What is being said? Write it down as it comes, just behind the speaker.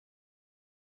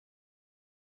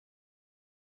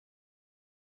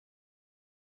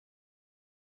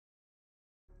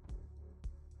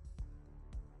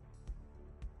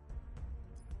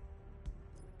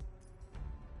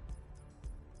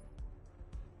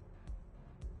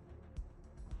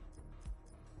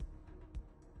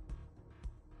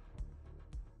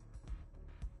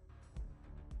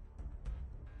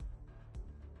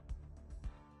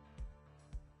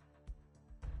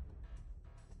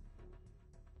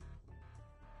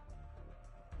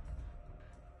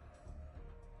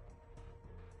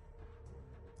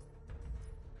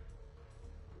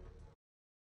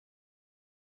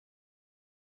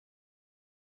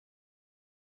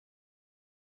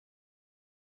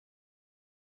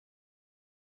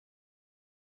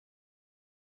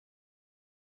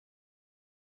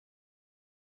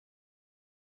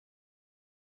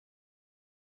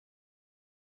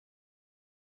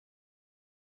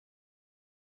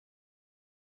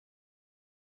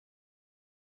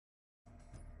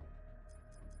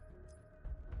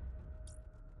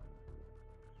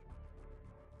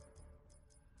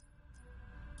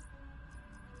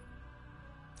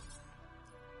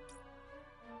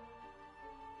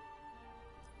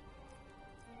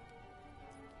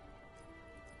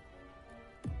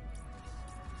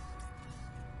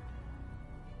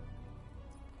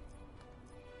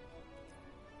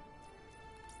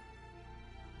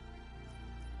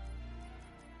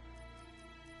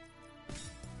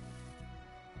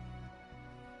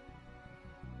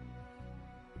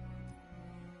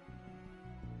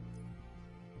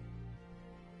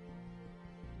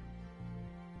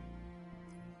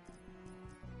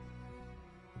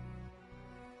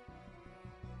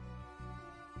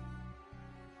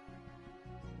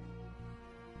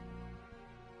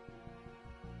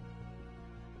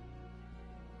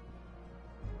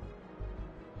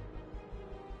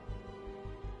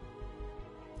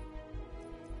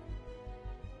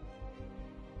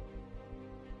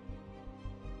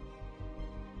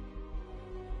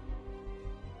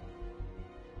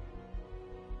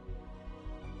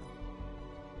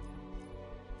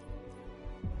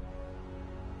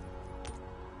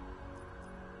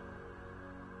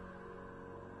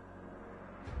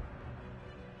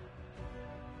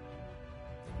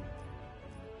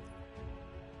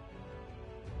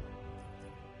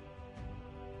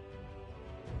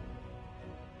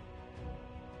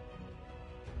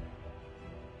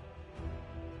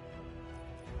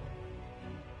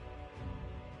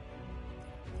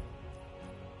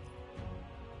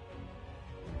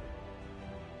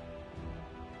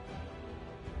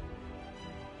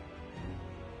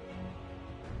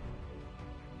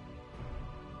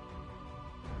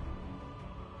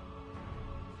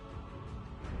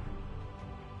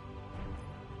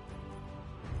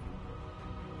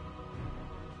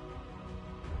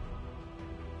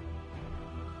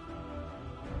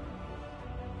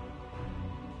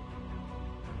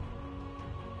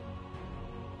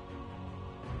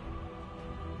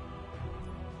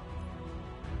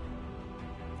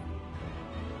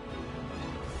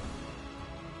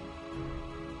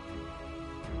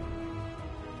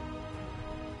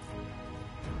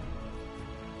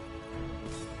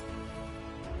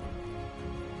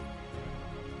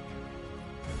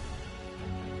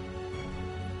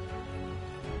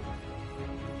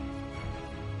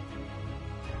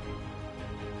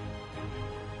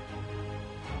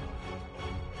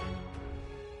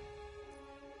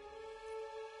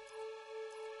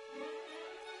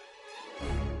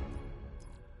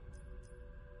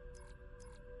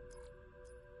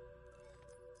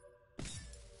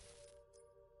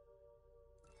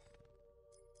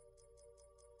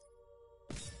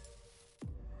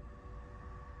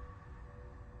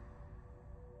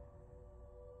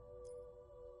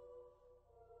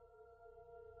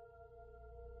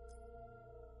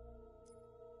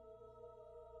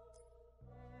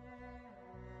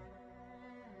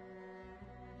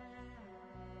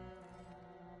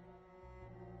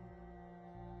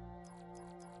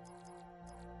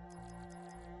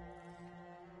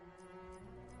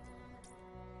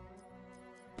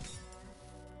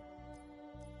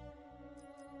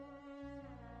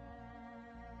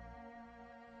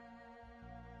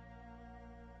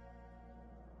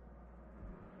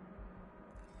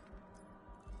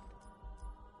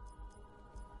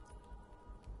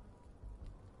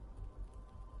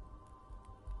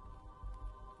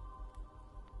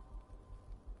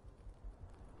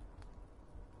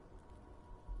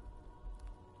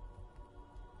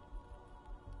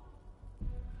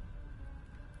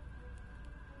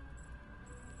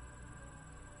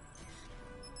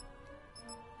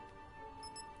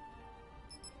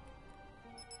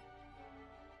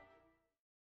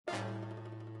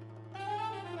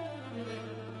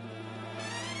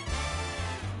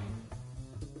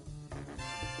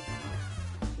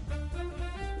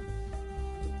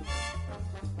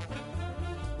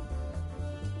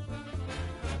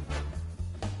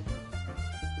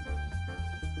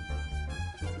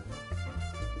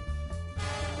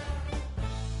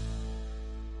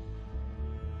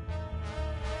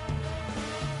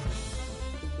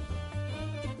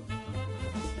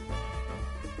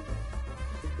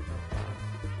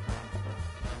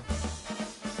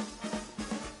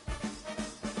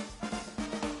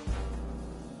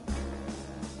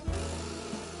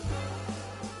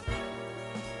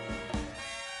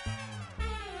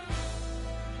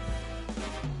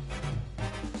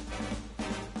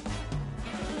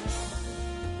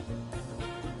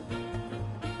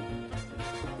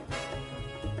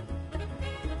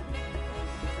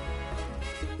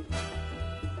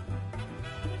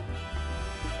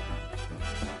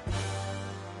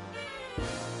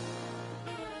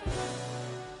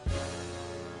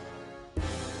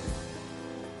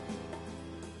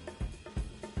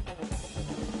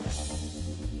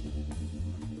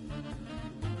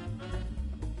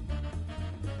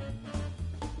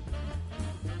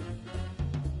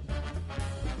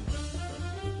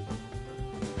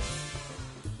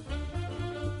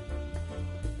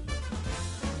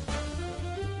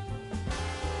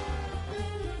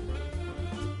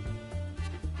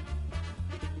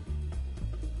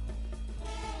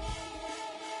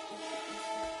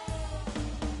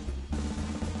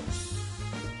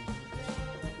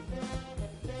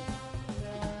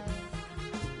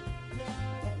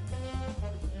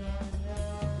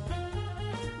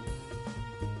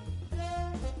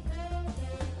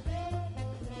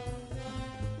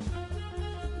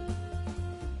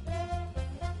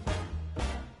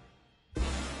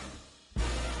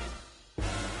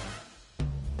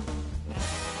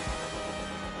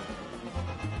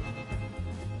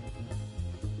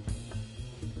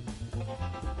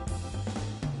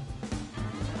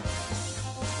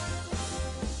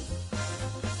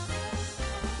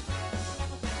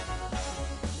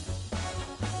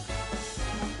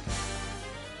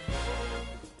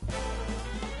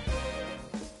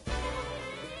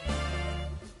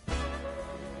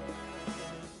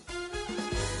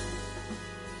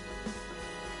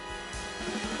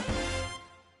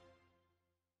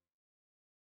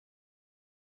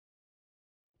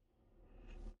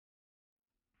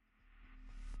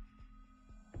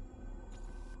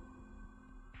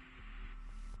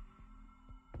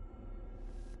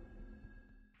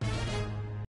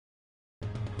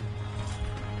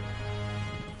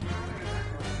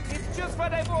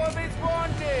What I've always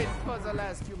wanted for the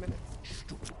last few minutes.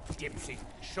 Stupid dipshit,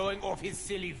 showing off his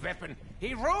silly weapon.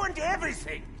 He ruined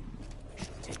everything. I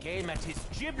should take aim at his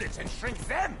giblets and shrink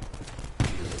them.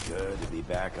 Feels good to be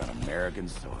back on American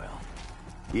soil.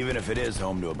 Even if it is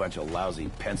home to a bunch of lousy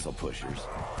pencil pushers.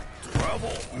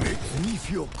 Travel makes me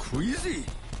feel crazy.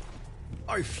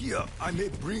 I fear I may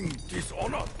bring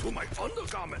dishonor to my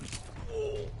undergarments.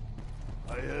 Oh.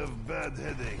 I have bad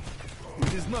headache.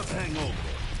 It is not hangover.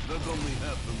 That only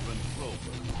happens when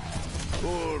sober.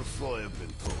 Or so I have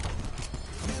been told.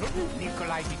 Shouldn't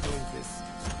Nikolai be doing this?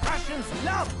 Russians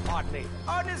love party.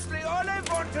 Honestly, all I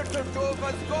wanted to do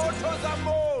was go to the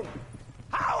moon.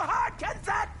 How hard can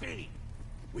that be?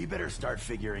 We better start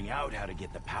figuring out how to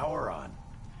get the power on.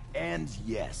 And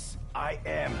yes, I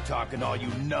am talking to all you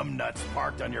numbnuts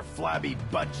parked on your flabby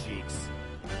butt cheeks.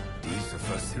 This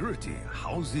facility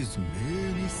houses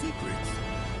many secrets.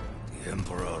 The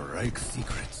Emperor Reich's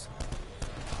secrets.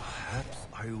 Perhaps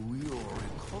I will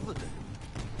recover them.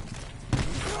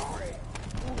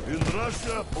 In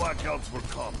Russia, blackouts were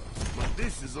common. But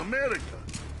this is America.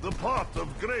 The pot of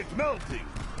great melting.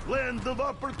 Land of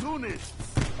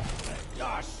opportunists.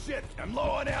 Ah, shit! I'm low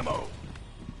on ammo!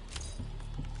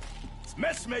 It's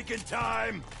mess-making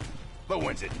time! But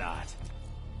when's it not?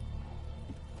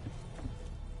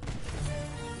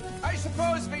 I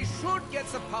suppose we should get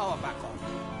the power back on.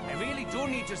 I really do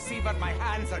need to see what my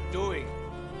hands are doing.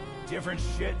 Different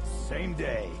shit, same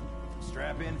day.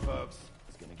 Strap in, folks.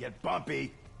 It's gonna get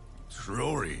bumpy.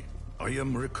 Sorry, I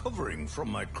am recovering from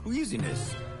my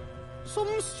craziness. Some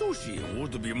sushi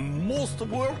would be most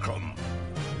welcome.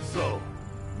 So,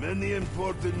 many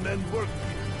important men work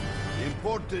here.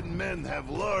 Important men have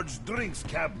large drinks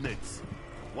cabinets.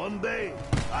 One day,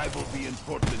 I will be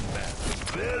important man.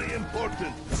 Very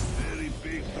important. Very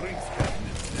big drinks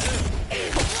cabinets.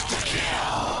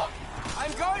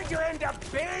 I'm going to end up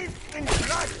bathed in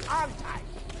blood, aren't I?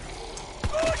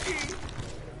 Goody!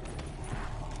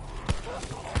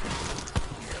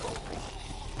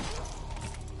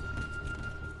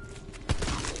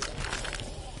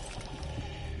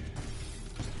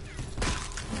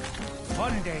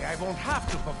 One day I won't have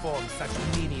to perform such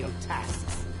menial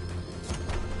tasks.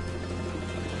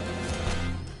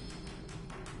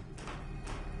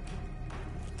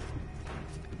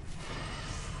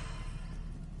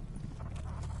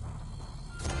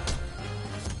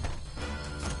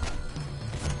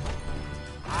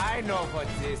 I know what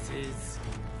this is.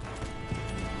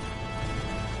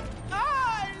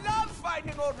 I love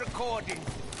finding old recordings.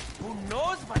 Who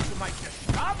knows what you might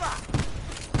discover?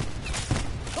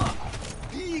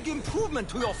 Big improvement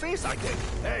to your face, I think.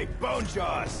 Hey, Bone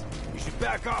Jaws! You should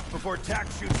back off before Tack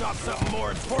shoots off something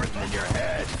more important than your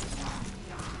head.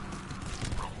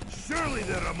 Surely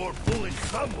there are more bullets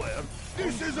somewhere.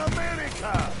 This is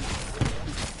America!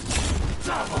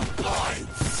 Double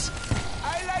points!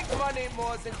 I like money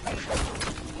more than people.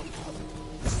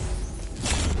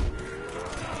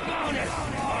 Bonus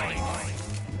points!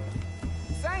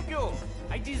 Thank you.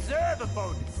 I deserve a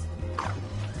bonus.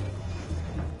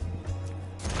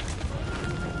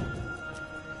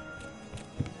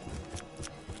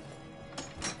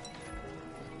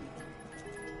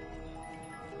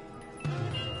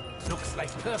 Looks like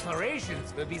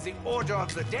perforations will be the order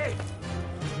of the day.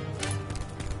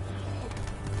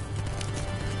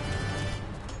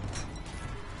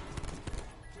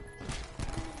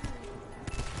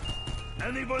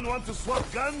 Anyone want to swap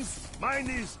guns? Mine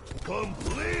is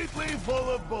completely full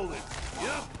of bullets.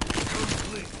 Yep,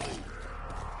 completely.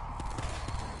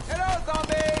 Hello,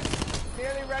 zombies!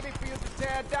 Nearly ready for you to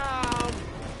tear down.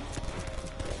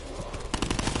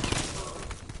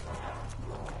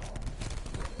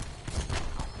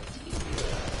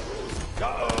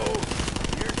 Uh-oh!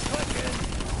 You're clicking!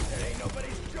 There ain't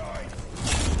nobody's joint!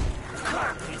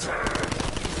 Carpenter!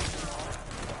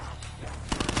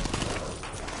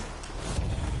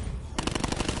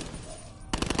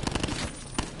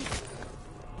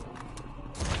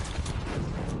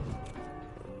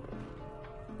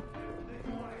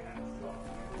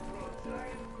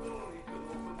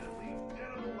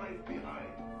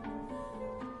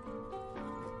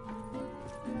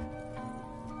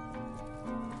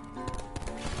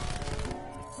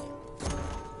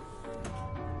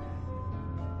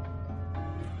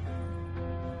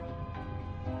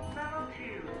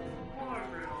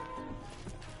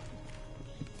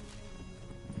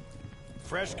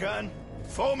 Fresh gun?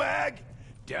 Full mag?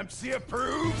 Dempsey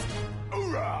approves?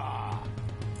 Hoorah!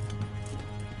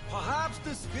 Perhaps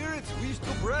the spirits wish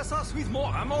to bless us with more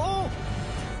ammo?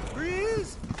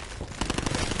 Please?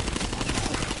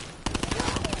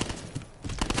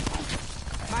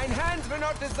 Mine hands were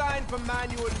not designed for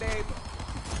manual labor,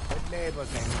 but labor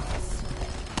they must.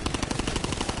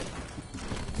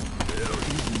 There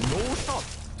is no shot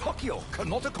Tokyo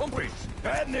cannot accomplish.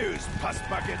 Bad news, pus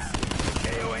buckets.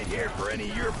 KO ain't here for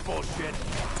any of your bullshit.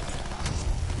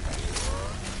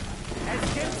 As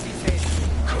Dempsey says,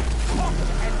 cock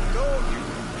and load.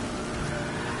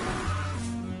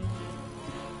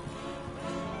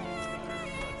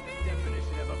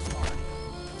 Definition of a party.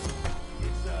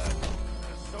 It's a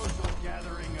social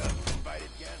gathering of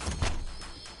invited guests.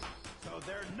 So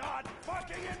they're not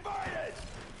fucking invited!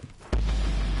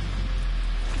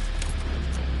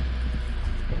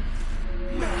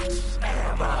 Max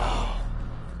ammo!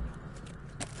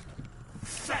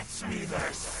 Fetch me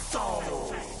their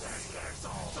souls!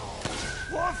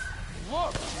 Woof!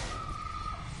 Woof!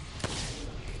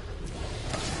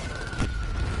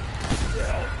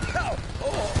 Ow!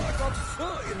 Oh, I got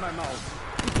fur in my mouth.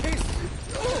 It tastes...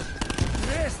 Oh,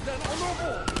 less than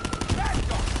honorable. Bad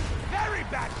dog! Very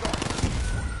bad dog!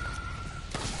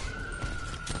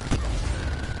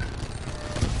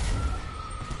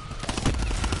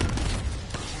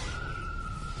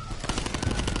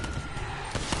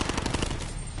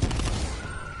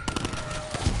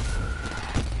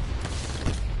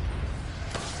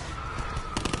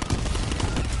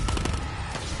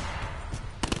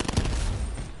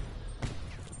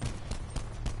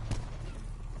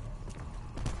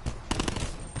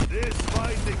 This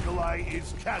fine Nikolai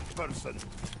is cat person.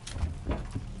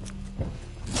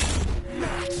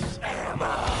 Max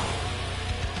ammo!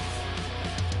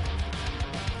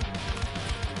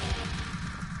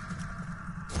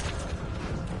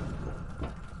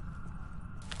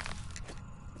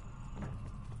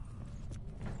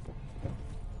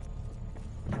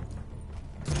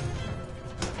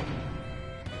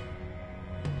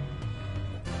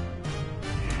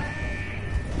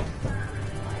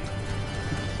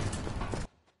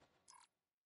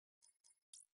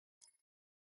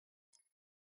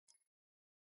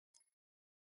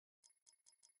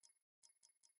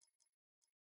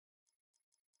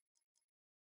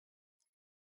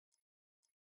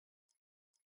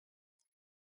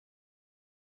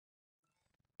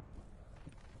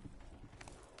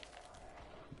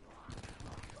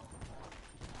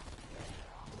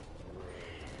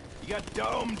 You got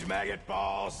domed, maggot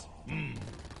balls.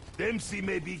 Dempsey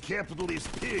may be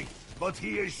capitalist pig, but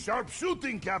he is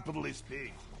sharpshooting capitalist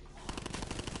pig.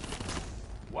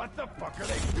 What the fuck are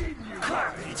they feeding you?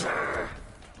 Carpenter!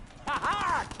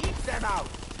 Ha-ha! Keep them out!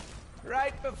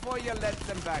 Right before you let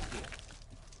them back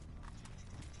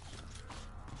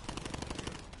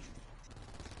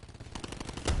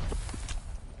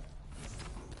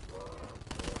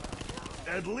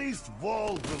in. At least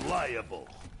Wall reliable,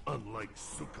 unlike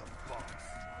Suka Fox.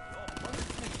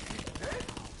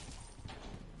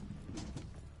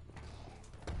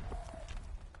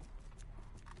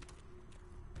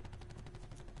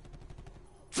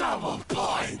 Double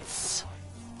points!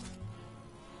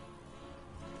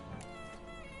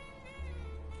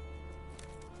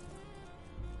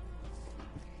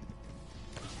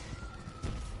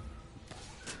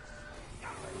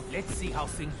 Let's see how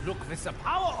things look with the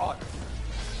power on.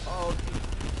 Oh,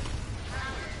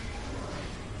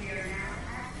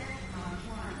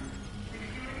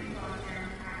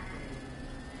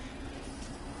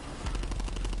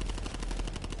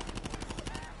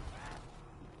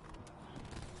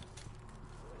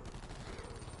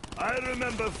 I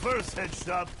remember first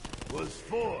headshot was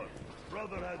 4.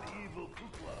 Brother had evil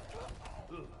kukla.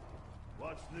 Ugh.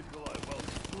 Watch Nikolai well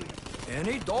sleep.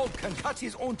 Any dog can cut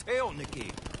his own tail,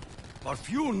 Nicky. But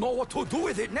few know what to do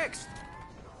with it next.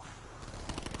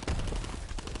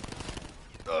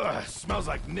 Ugh, smells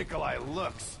like Nikolai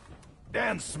looks.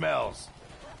 And smells.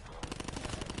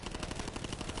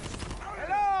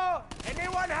 hello?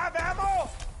 Anyone have ammo?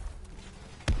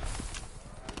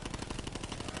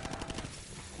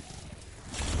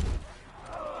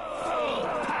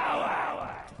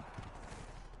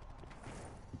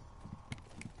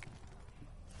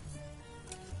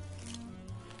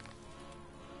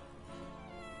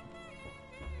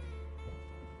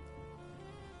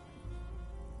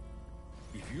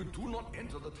 If you do not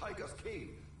enter the tiger's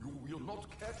cave, you will not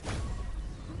catch it.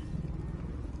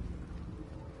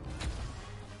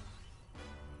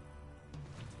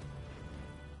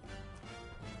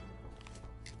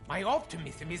 My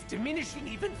optimism is diminishing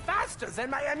even faster than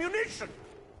my ammunition.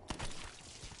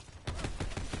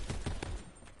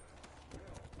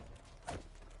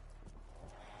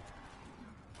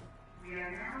 We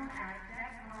are now at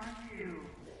Defcon 2.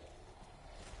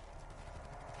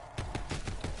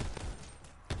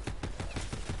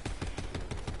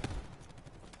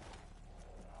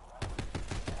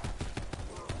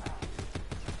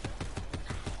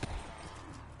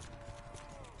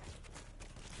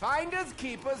 Finders,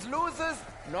 keepers, losers.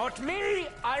 Not me.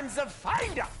 I'm the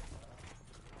finder.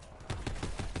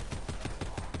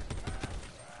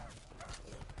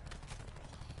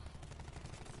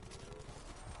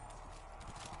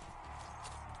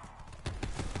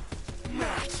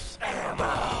 Max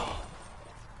ammo!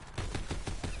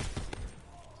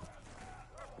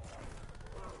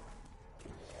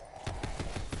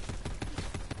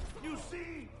 You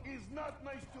see, he's not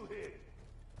nice to hit.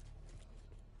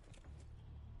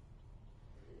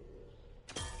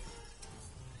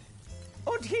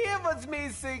 And here was me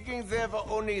thinking there were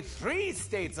only 3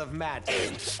 states of matter.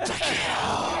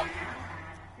 Defcon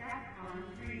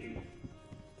 3.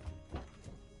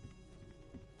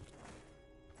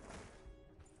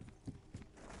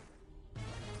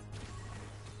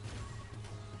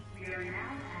 We are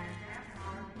now at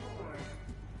Defcon 4.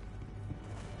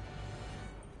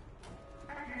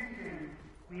 Attention.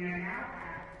 We are now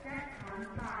at Defcon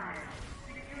 5.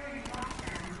 Security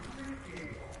lockdown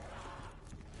lifted.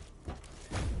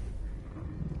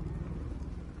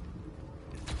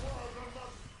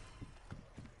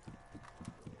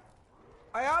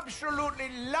 I absolutely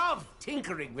love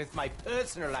tinkering with my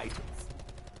personal items.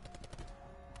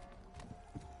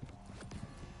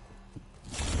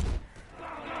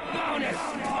 Bonus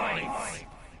points!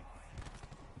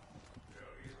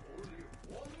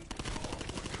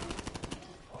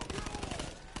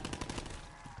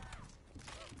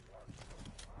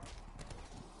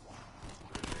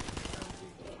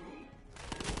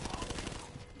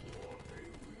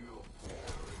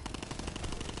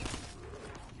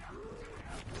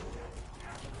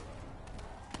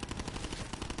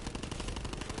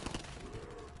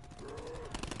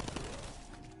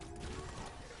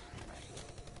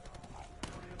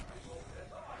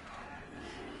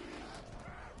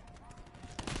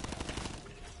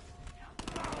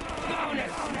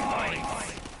 Bonus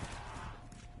points!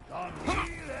 Come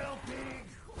here, helping.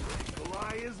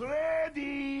 Nikolai is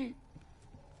ready.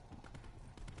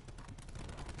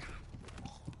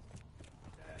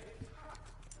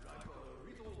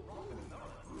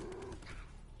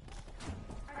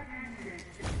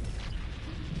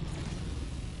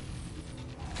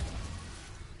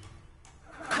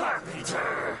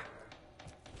 Carpenter!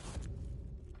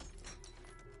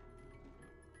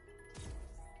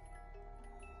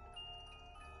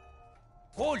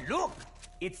 Oh, look!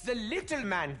 It's the little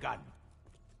man gun.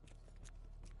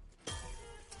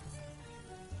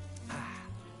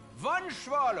 One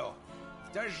swallow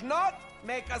does not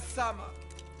make a summer.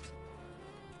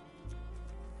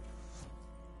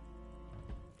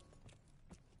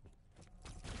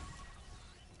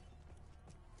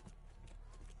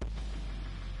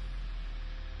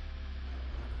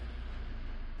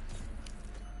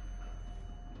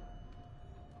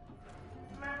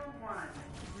 Level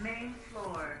 1. Main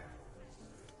floor.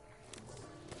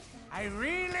 I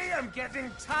really am getting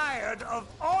tired of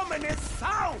ominous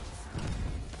sounds!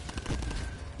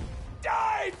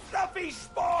 Die, fluffy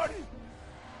spawn!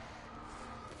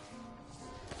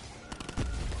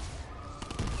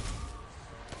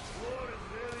 Floor is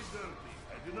very dirty.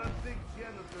 I do not think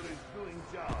janitor is doing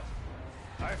job.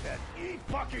 I've had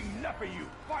fucking enough of you,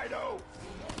 Fido!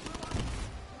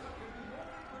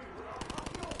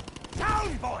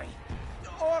 Town boy!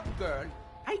 Or girl,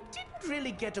 I didn't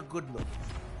really get a good look.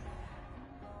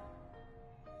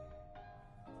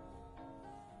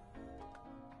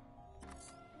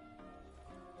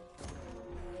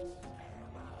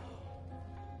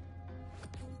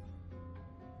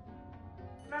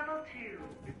 Level 2,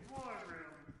 war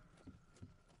room.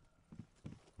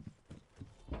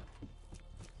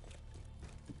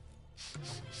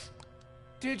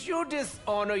 Did you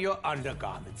dishonor your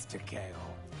undergarments, Takeo?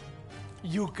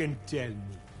 You can tell me.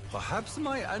 Perhaps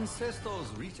my ancestors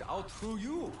reach out through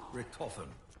you, Richtofen.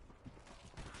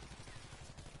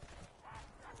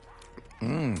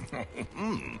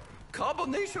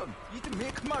 Carbonation! It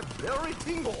make my very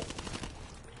tingle.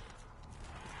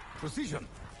 Precision,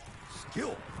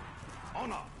 skill,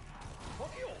 honor.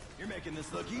 You're making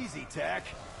this look easy, Tack.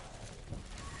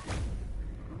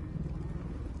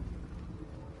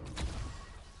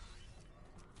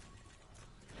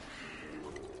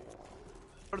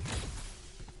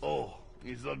 Oh,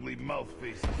 his ugly mouth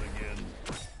faces again.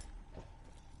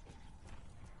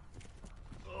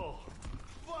 Oh,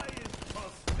 why is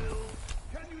pus spilled?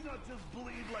 Can you not just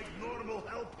bleed like normal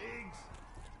hell pigs?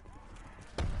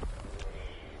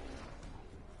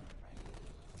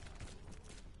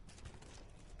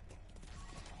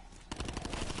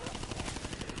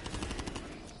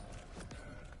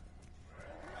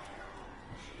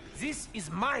 This is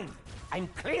mine. I'm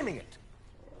claiming it.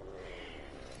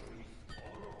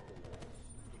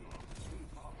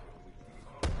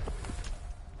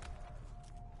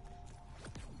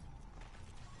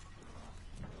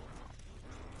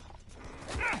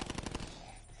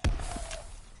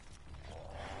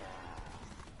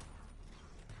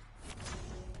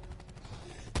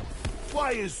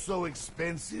 Why is so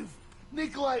expensive?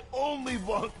 Nikolai only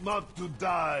want not to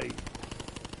die.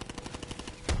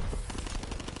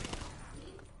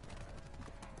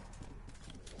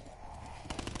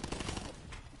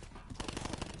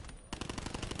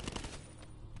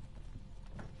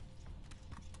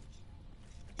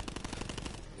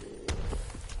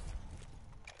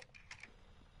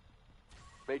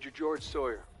 Major George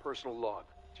Sawyer, personal log,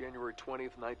 January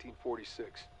 20th,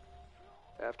 1946.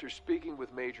 After speaking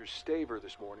with Major Staver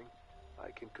this morning, I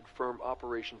can confirm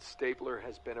Operation Stapler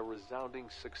has been a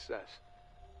resounding success.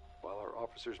 While our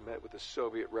officers met with the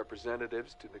Soviet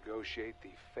representatives to negotiate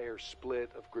the fair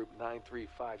split of Group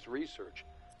 935's research,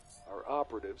 our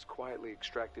operatives quietly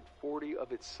extracted 40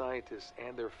 of its scientists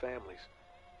and their families.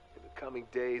 In the coming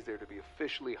days, they're to be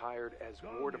officially hired as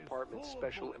War Department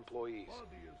special employees.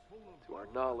 To our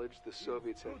knowledge, the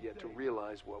Soviets have yet to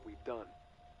realize what we've done.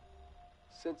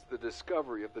 Since the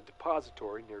discovery of the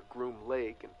depository near Groom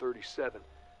Lake in '37,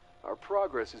 our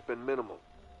progress has been minimal.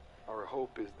 Our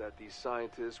hope is that these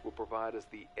scientists will provide us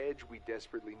the edge we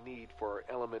desperately need for our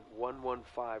Element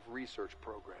 115 research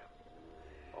program.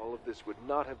 All of this would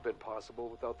not have been possible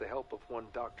without the help of one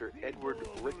Dr. Edward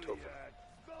Richtofen.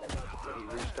 When he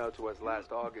reached out to us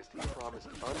last August, he promised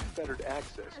unfettered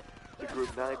access to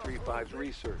Group 935's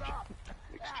research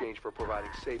in exchange for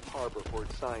providing safe harbor for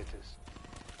its scientists.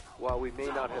 While we may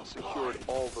not have secured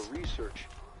all the research,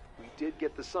 we did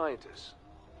get the scientists,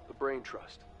 the Brain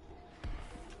Trust.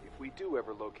 If we do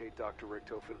ever locate Dr.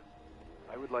 Richtofen,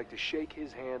 I would like to shake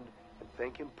his hand and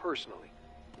thank him personally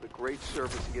for the great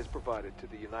service he has provided to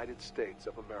the United States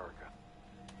of America.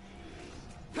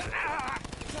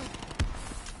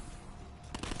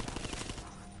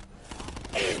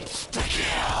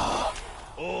 Insta-kill!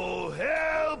 Oh,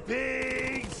 hell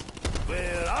pigs!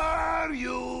 Where are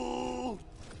you?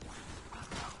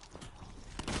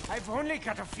 I've only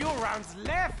got a few rounds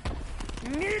left.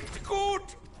 Nicht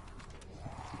gut!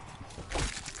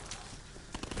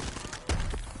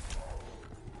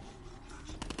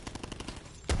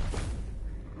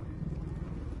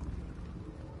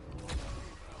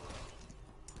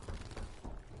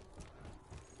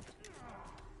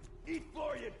 Eat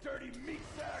floor, you dirty meat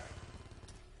sack!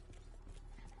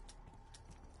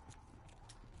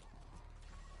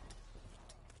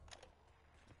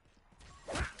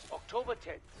 October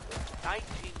 10th, 19...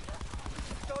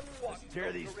 Let's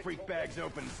tear these freak bags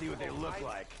open and see what they look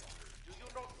like.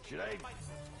 Should I...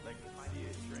 like, see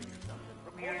a drink or something?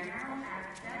 We are now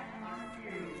at step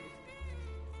 1-2.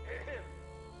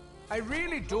 I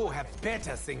really do have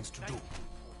better things to do.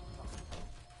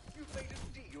 made a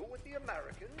deal with the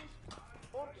Americans,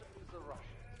 or the Russians.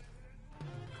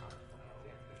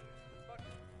 But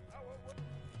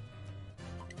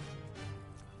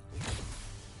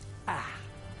our...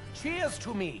 Cheers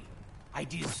to me. I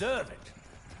deserve it.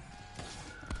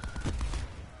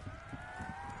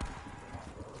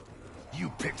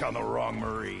 You picked on the wrong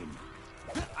Marine.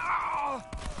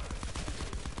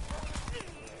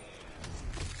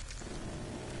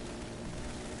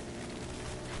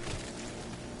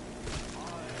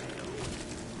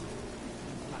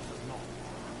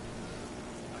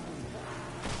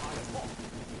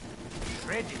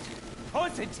 Shredded.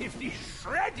 Positively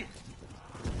shredded.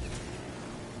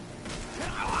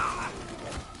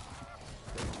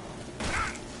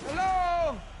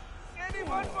 Hello?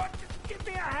 Anyone want to give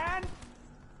me a hand?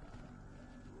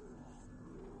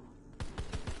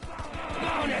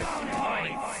 Bonus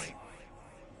points!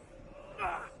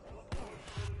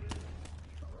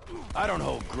 I don't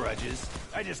hold grudges.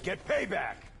 I just get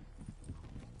payback.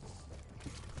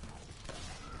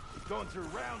 Going through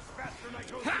rounds faster than I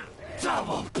go through.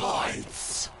 Double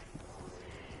points!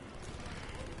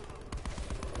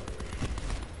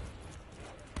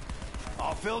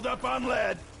 All filled up on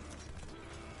lead.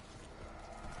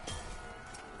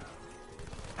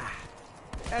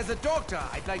 As a doctor,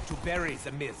 I'd like to bury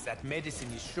the myth that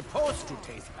medicine is supposed to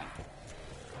taste bad.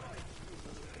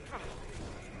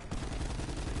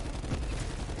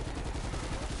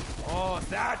 Oh,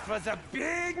 that was a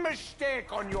big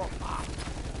mistake on your part.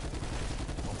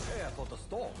 Prepare for the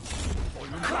storm. Or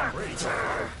you not ready.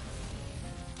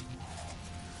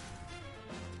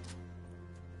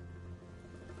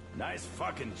 Nice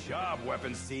fucking job,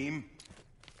 weapons team.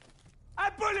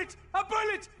 A bullet! A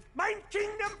bullet! Mein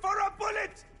kingdom for a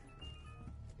bullet!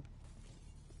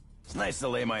 It's nice to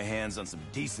lay my hands on some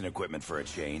decent equipment for a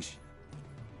change.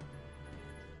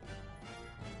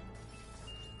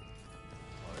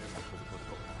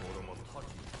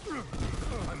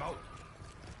 I'm out.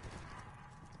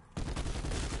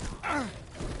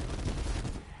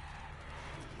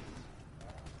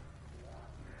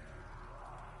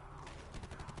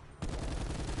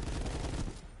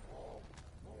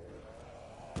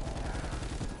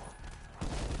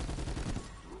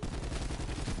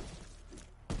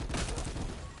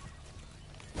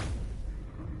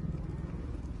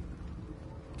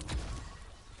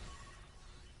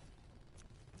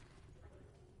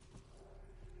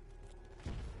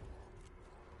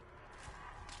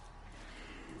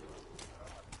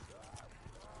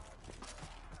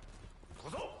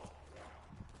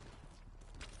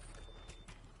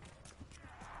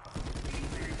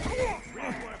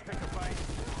 Really want to pick a fight?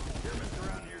 Germans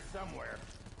around here somewhere.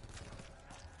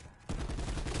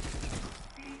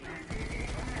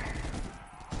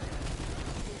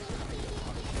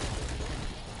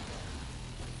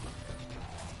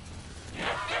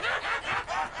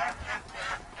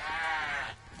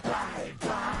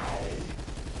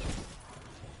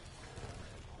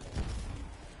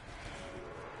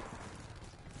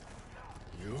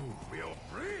 You will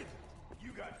breathe.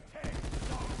 You got tagged,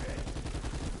 son of a bitch.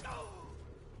 No!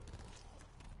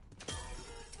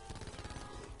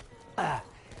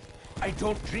 I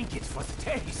don't drink it for the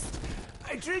taste.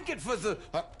 I drink it for the,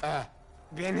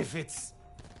 benefits.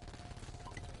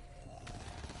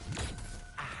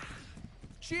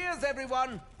 Cheers,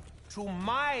 everyone, to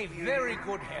my very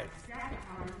good health.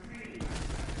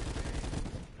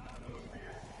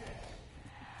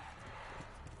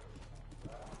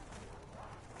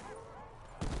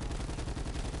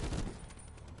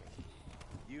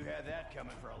 You had that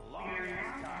coming for a long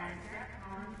ass time.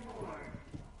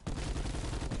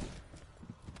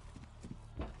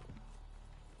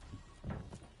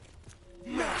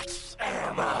 Max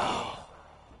ammo.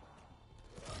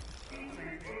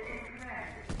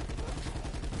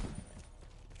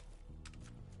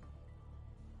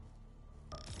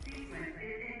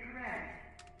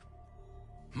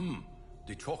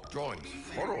 The chalk drawings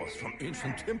furrows from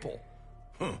ancient temple.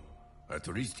 Huh. At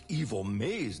least evil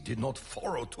maze did not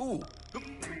furrow too.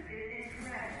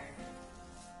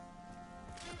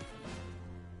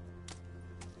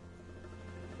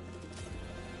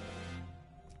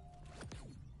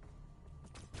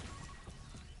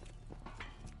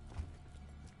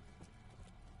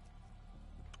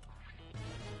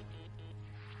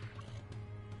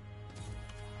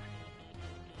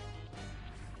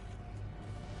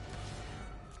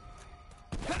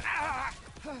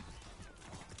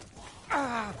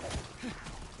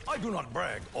 I do not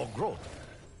brag or gloat,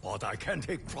 but I can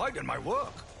take pride in my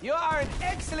work. You are an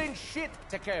excellent shit,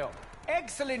 Takeo.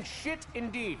 Excellent shit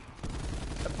indeed.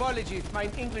 Apologies, my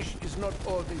English is not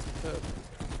always perfect.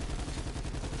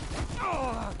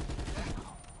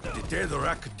 The dead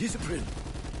rack discipline.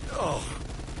 Oh,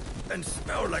 and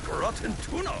smell like rotten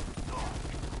tuna.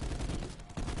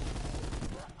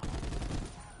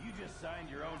 You just signed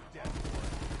your own death warrant.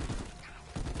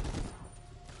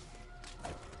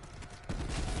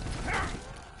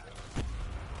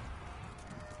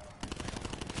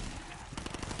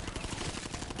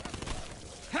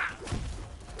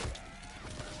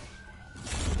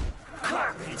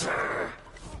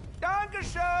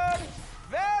 Dankeschön!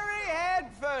 Very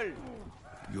helpful!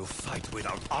 You fight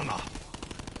without honor.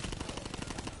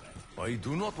 I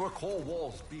do not recall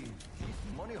walls being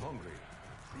this money hungry.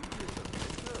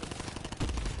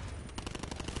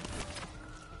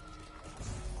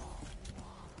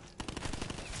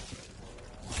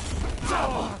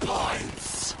 Double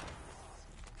points!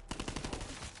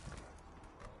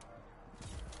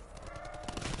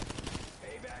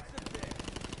 Payback's a bitch.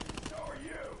 So are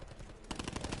you.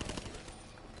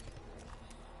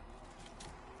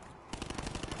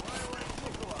 Why like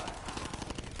Nikolai?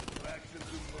 Attraction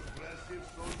to progressive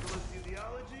socialist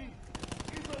ideology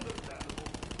is understandable,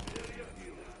 very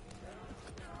appealing.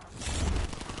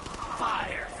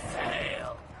 Fire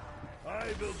fail! I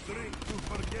will drink to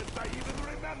forget I even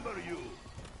remember you.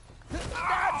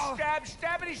 Stab, stab,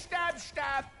 stabbity, stab,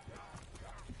 stab!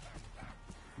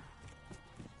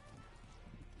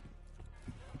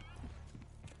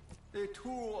 A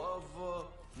tour of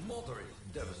moderate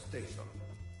devastation.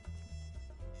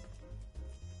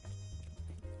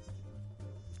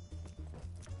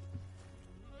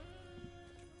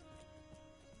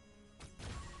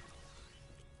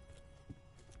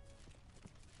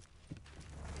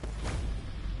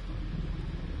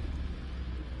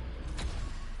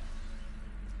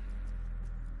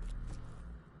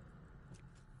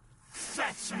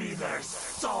 Fetch me their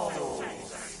souls!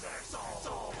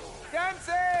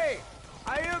 Dempsey!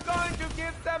 Are you going to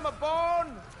give them a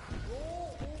bone?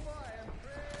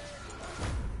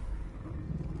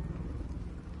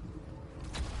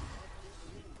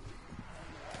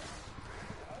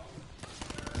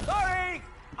 Sorry!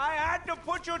 I had to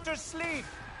put you to sleep!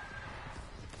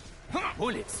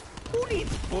 Bullets! Who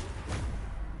needs bullets?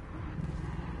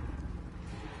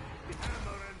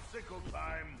 Hammer and sickle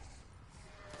time.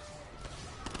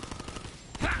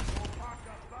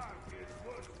 Opaka bark is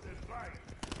worse than bite.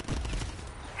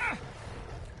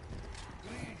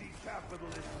 Greedy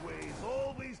capitalist ways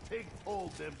always take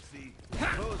toll, Dempsey.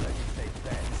 Suppose I should say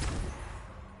thanks.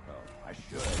 Oh, I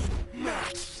should.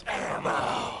 Max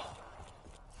ammo!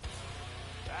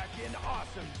 Back in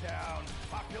Awesome Town.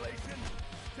 Population,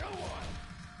 still one.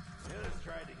 Mills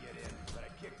tried to get in, but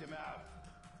I kicked him out.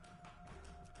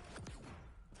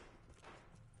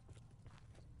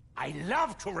 I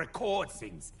love to record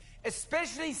things,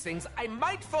 especially things I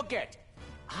might forget.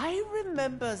 I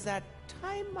remember that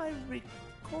time I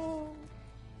recall...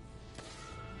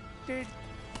 Did...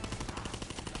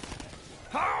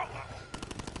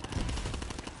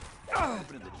 Happened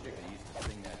to the chick that used to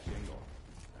sing that jingle.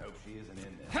 I hope she isn't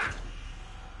in there.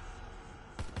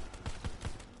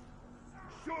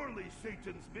 Surely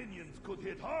Satan's minions could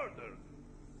hit harder.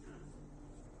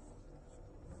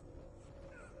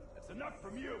 That's enough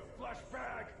from you,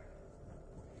 fleshbag!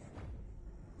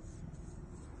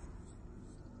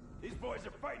 These boys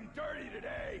are fighting dirty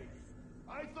today!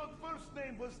 I thought first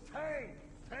name was Tank.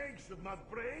 Tank should not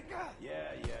break.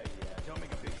 Yeah. Don't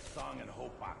make a big song and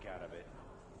hopak out of it.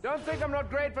 Don't think I'm not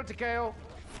grateful to KO.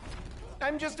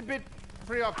 I'm just a bit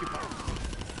preoccupied.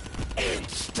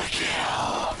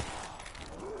 Insta-kill!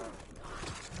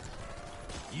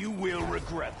 You will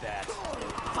regret that.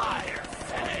 Fire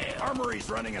fail! Armory's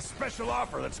running a special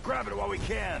offer. Let's grab it while we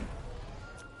can.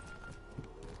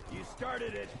 You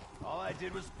started it. All I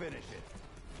did was finish it.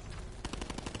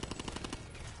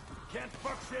 Can't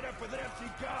fuck shit up with an empty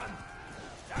gun.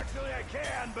 Actually, I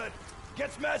can, but it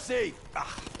gets messy.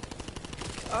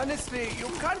 Honestly, you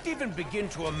can't even begin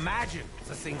to imagine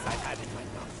the things I've had in my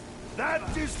mouth.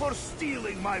 That is for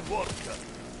stealing my vodka.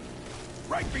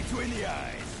 Right between the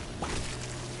eyes.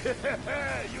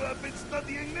 You have been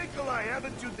studying Nikolai,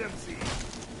 haven't you, Dempsey?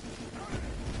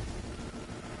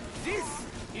 This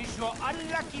is your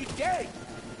unlucky day.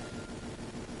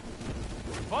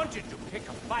 Wanted to pick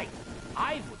a fight,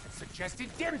 I would have suggested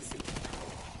Dempsey.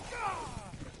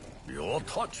 Your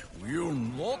touch will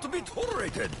not be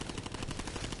tolerated.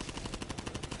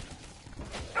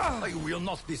 I will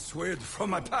not be swayed from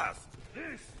my path.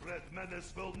 This red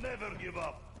menace will never give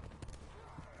up.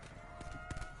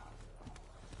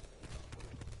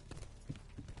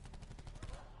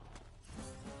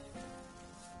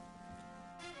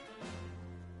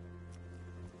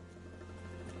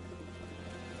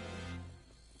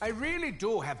 I really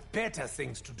do have better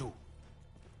things to do.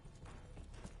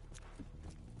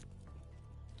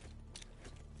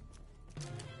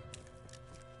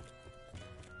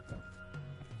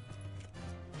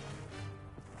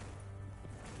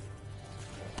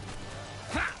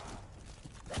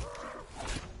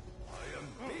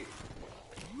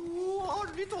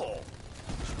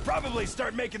 probably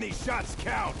start making these shots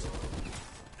count.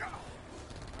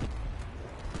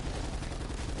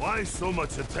 Why so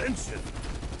much attention?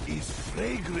 Is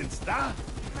fragrance, da?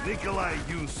 Nikolai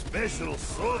used special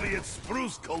Soviet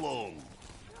spruce cologne.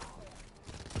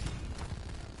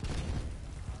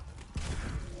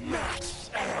 Max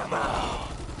ammo!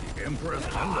 The Emperor's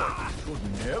hunger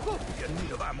should never be in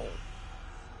need of ammo.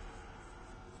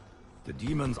 The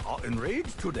demons are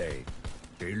enraged today.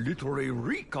 They literally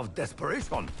reek of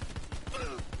desperation.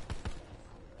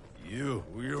 You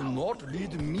will not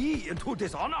lead me into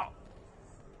dishonor.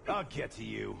 I'll get to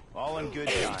you, all in good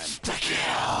time.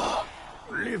 Insta-kill!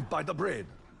 Live by the bread.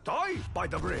 Die by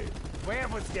the bread. Where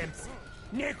was Dempsey?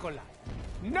 Nikolai.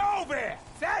 Nowhere!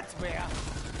 That's where!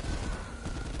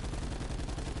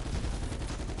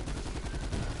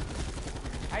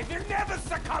 I will never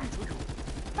succumb to you!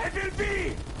 I will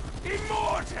be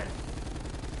immortal!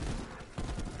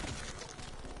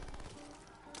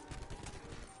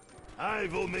 I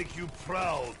will make you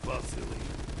proud, Vasily.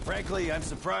 Frankly, I'm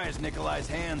surprised Nikolai's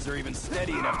hands are even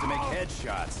steady enough to make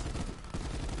headshots.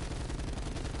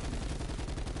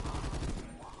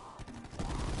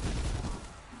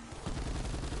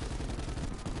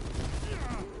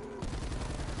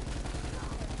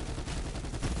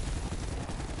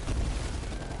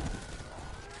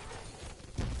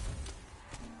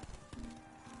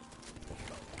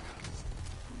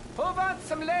 Who wants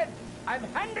some lead? I'm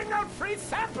handing out free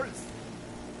samples!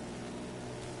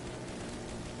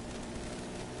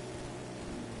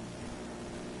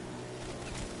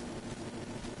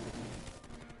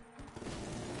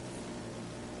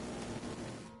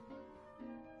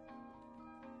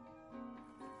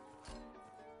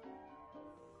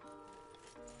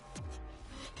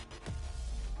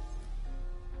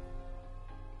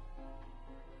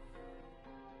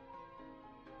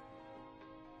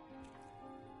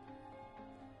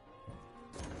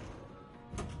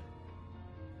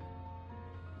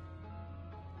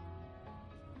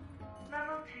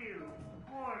 Level 2,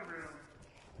 War Room.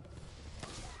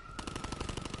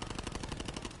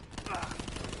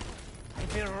 I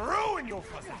will ruin you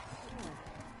for that!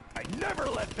 I never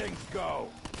let things go!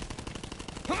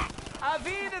 Auf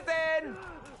Wiedersehen!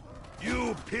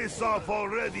 You piss off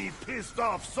already, pissed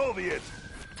off Soviet.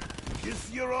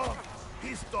 Piss you're off,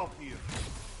 pissed off here.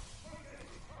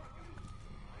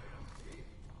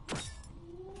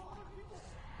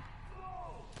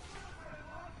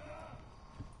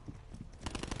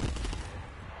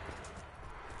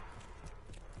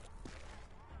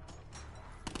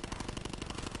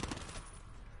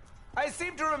 I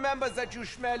seem to remember that you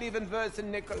smell even worse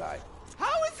than Nikolai.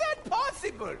 How is that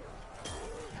possible?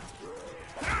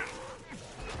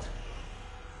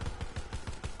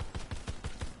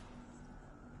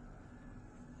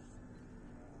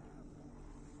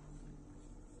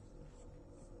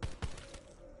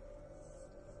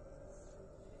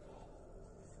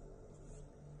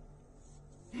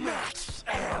 Max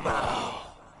ammo!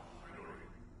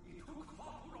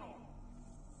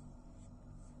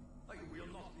 I will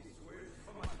not be swayed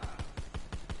from my path.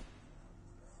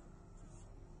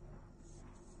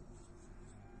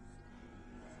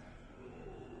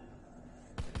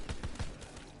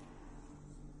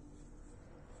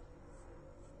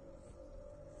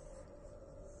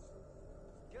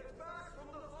 Get back from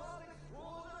the falling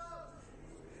water!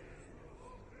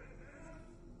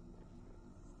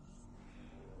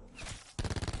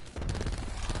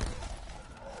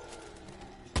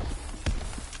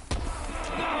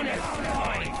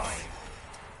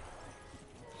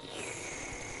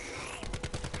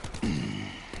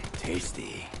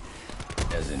 Tasty.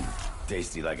 As in,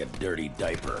 tasty like a dirty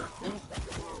diaper.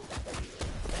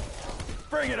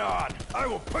 Bring it on! I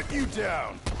will put you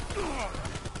down!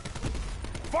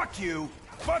 Fuck you!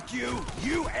 Fuck you!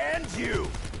 You and you!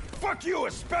 Fuck you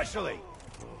especially!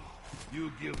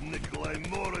 You give Nikolai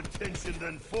more attention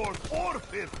than fourth or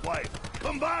fifth wife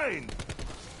combined.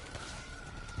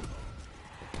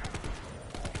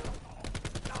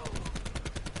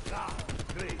 Ah,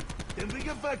 great. Can we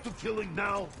get back to killing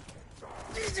now?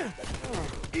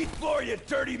 Eat floor, you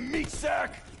dirty meat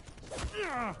sack!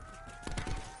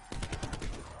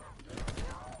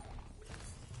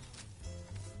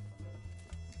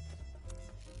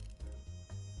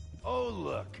 Oh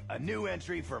look, a new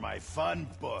entry for my fun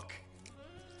book.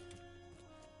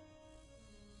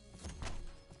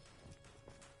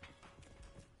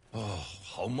 Oh,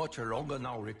 how much longer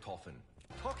now, Richtofen?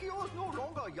 Tokyo is no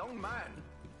longer a young man.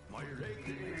 My legs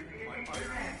ache, my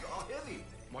eyelids are heavy,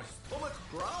 my stomach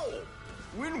growl.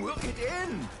 When will it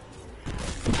end?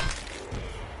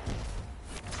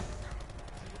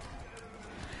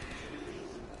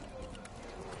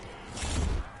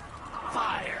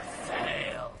 Fire!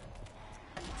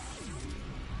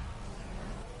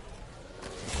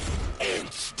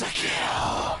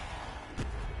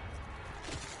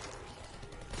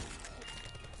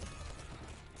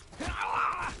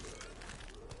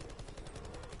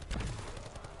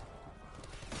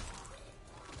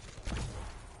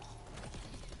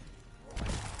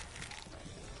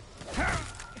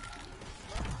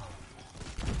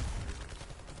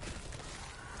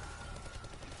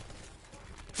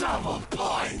 Double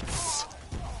points!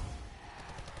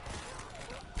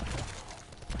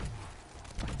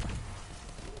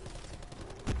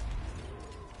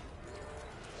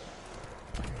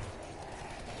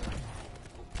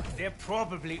 They're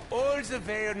probably all the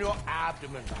way on your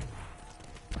abdomen.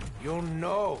 You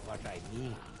know what I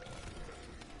mean.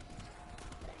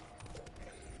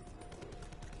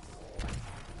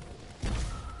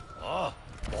 Oh,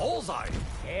 bullseye!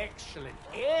 Excellent.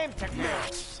 Aim technique.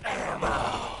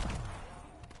 Ammo!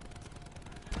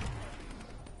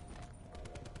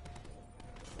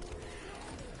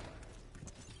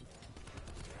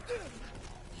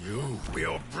 You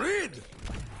will breed!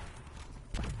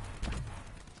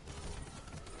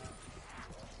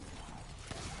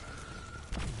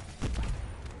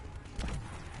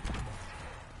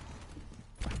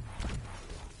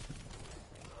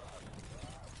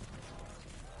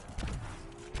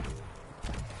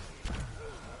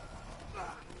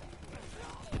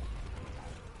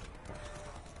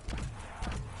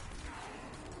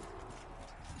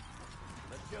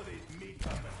 Let's kill these meat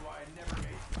puppets why I never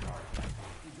made start.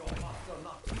 Did your master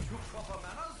not teach you proper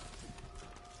manners?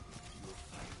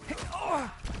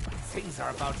 Things are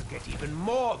about to get even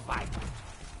more violent.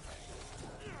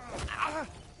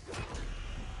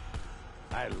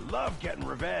 I love getting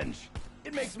revenge.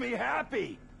 It makes me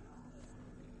happy.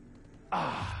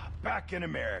 Back in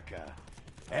America.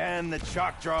 And the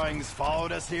chalk drawings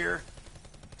followed us here.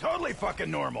 Totally fucking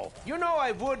normal. You know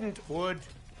I would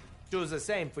do the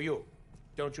same for you.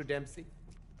 Don't you, Dempsey?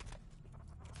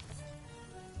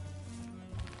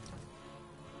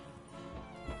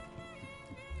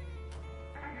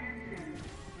 Attention.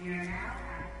 We are now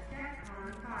at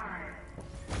DEFCON 5.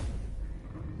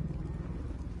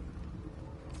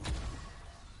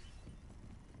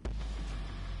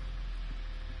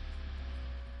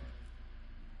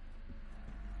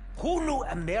 Who knew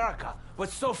America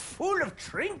was so full of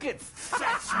trinkets?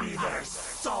 Fetch me their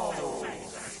souls!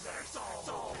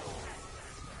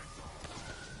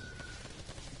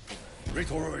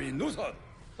 Ritory Nusan!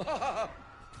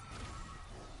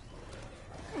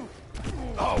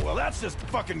 Oh, well, that's just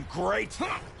fucking great.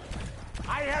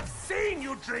 I have seen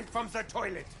you drink from the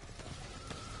toilet.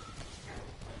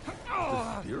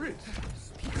 Spirits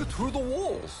speak through the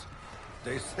walls.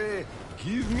 They say,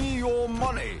 give me your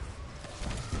money.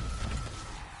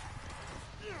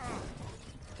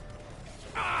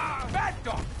 Bad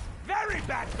dog. Very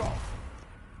bad dog.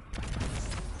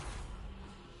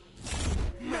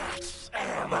 Max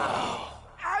ammo!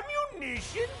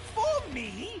 Ammunition for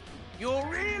me? You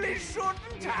really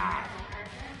shouldn't have.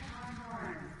 DEFCON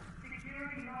 1.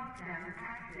 Security lockdown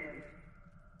active.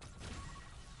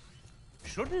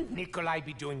 Shouldn't Nikolai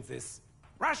be doing this?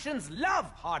 Russians love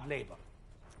hard labor.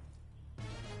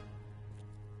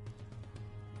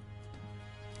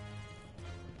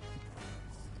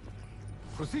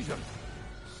 Precision,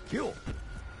 skill,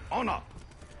 honor,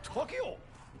 Tokyo.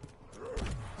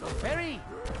 Very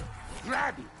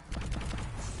grabby.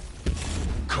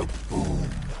 Kaboom!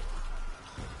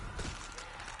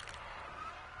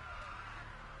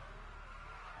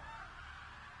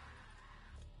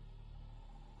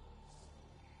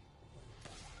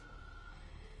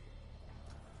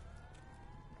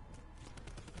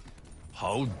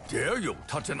 How dare you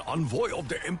touch an envoy of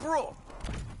the Emperor?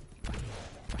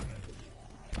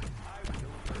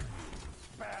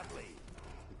 Badly.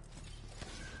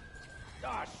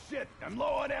 Ah, shit, I'm low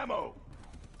on ammo.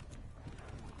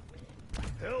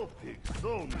 Help is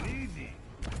so needy.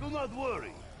 Do not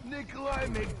worry. Nikolai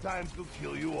make time to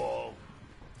kill you all.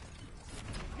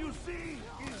 You see,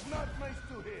 he's not nice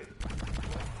to hit.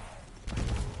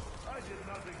 I did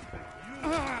not expect you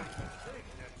to take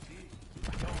Dempsey.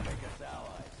 Don't make us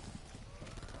allies.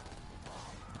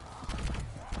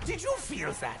 Did you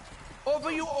feel that? Or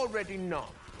were you already know?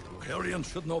 Hungarians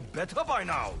should know better by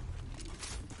now.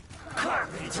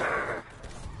 Carpenter!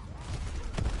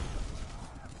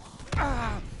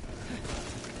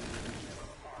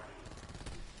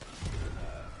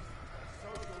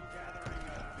 Social gathering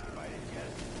of invited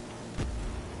guests.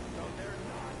 So they're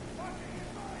not fucking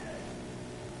invited.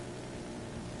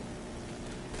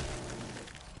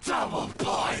 Double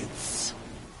points!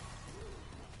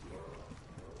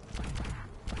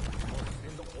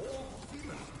 Send all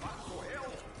demons back to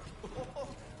hell.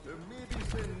 Maybe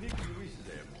send Nicky with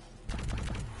them.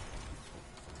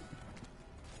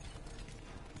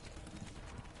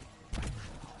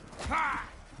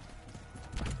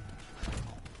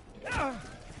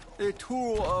 A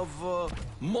tour of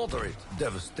moderate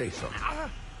devastation.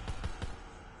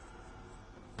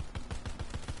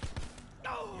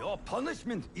 Your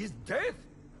punishment is death?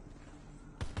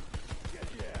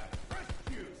 Yeah, fresh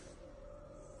juice.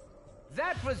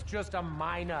 That was just a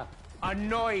minor,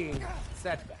 annoying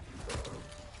setback.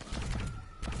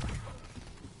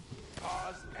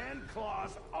 Paws and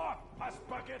claws off, us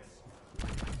buckets!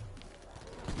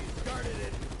 You started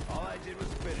it. All I did was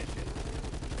finish it.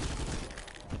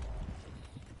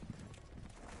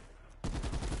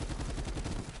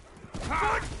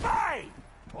 Goodbye!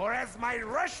 Or as my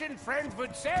Russian friend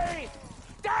would say,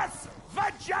 das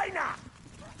vagina!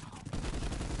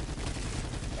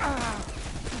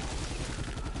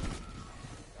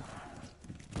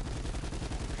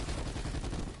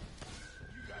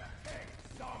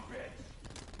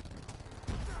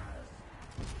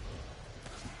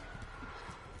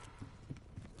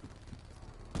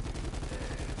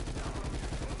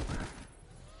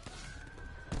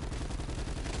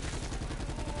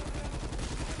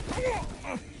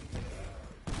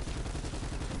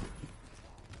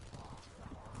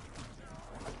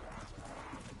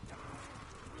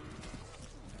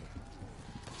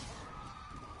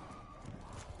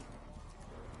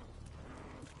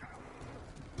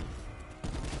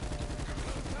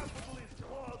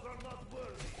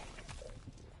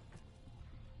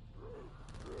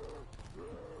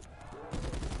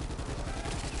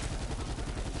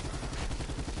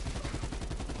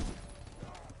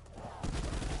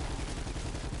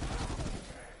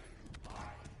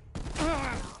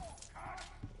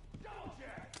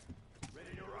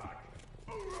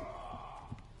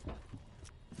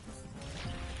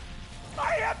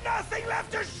 I have nothing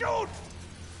left to shoot!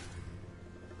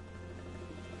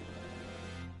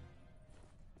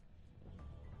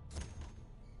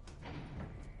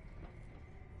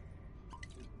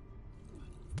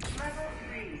 Level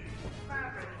 3,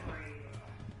 laboratory.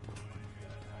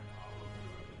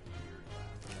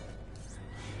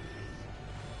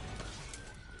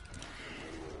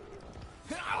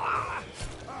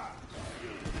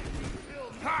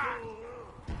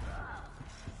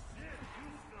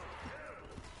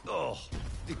 Oh,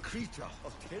 the creature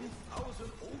of 10,000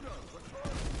 odors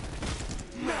returns.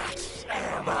 Max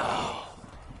ammo!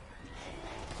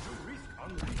 You risk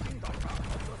unleashing the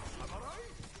wrath of the samurai?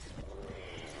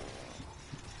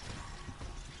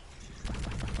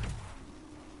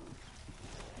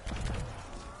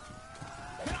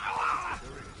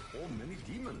 So many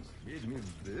demons made me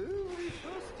very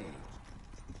thirsty.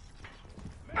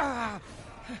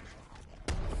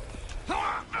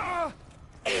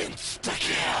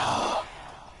 Insta-kill!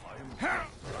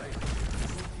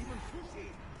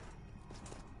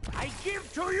 I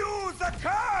give to you the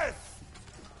curse!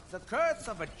 The curse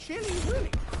of a chilly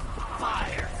willy.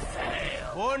 Fire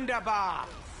sale! Wunderbar!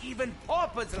 Even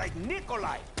paupers like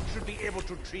Nikolai should be able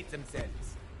to treat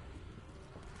themselves.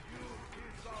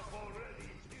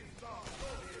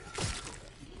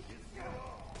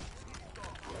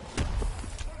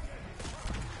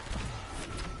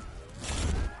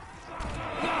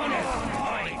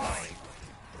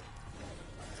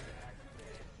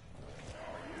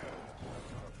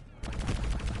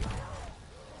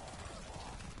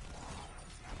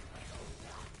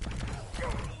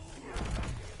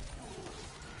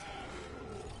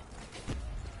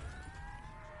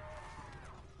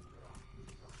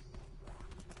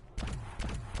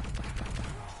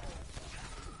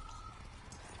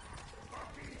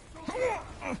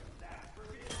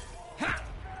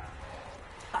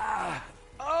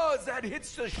 Oh, that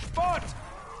hits the spot!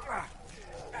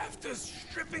 After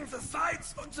stripping the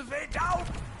sides on the way down.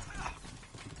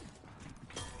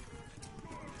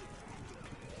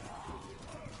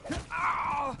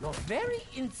 You're very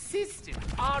insistent,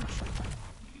 aren't you?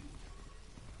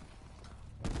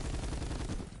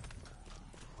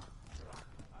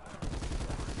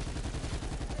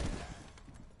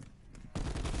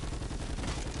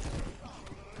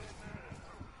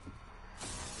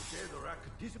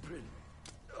 Discipline.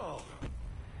 Oh,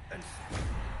 and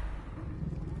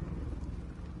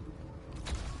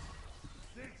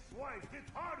Six white hit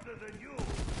harder than you.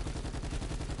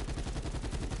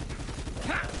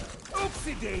 Ha!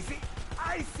 Oopsie daisy!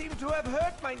 I seem to have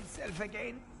hurt myself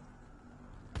again.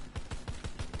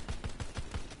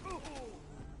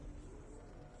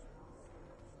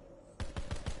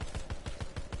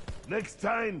 Next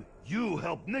time, you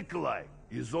help Nikolai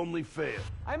is only fair.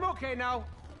 I'm okay now.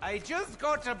 I just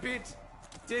got a bit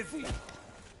dizzy.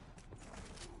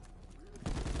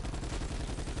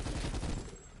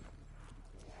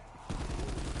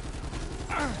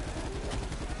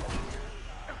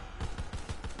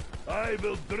 I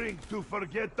will drink to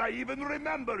forget I even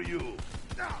remember you.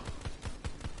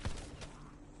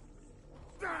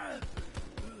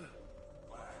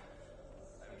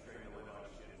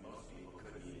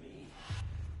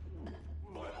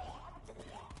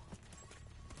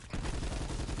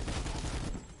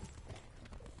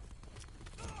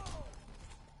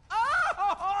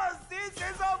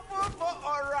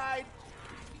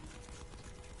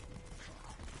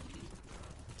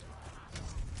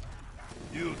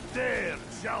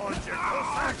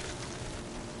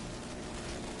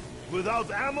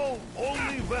 Without ammo,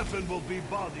 only weapon will be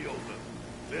body odor.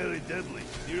 Very deadly.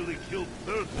 Nearly killed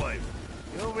third wife.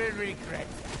 You will regret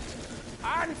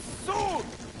that. And soon!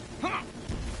 Huh.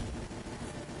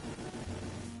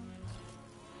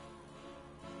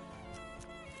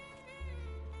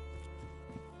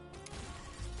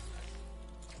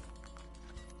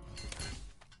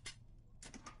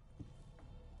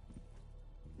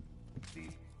 See,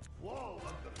 Wall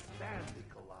understand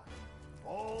Nikolai.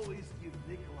 Always give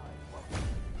Nikolai what.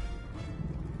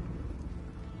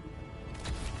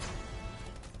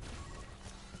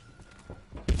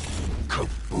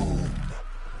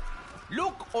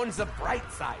 Look on the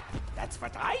bright side. That's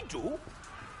what I do.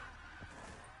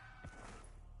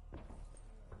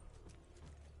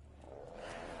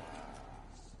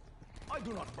 I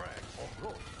do not brag or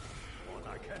boast, but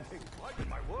I can take pride in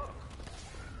my work.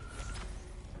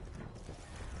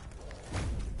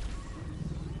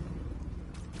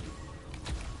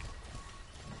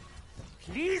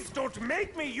 Please don't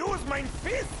make me use my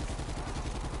fist!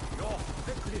 Your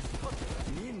feckless touch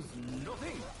means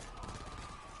nothing.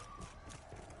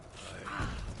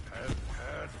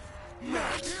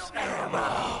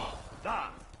 Da!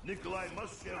 Nikolai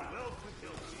must share wealth with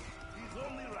him. He's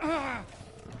only right.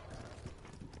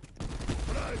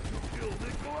 Try to kill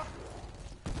Nikolai.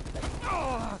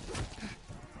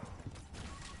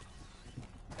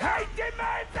 I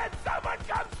demand that someone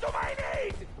comes to my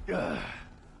aid!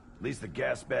 At least the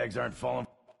gas bags aren't falling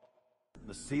from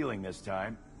the ceiling this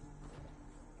time.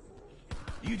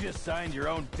 You just signed your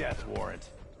own death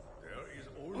warrant. There is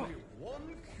only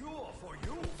one cure for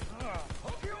you.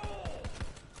 Tokyo!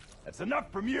 That's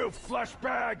enough from you,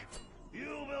 fleshbag!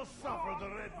 You will suffer the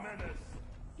Red Menace.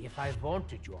 If I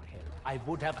wanted your help, I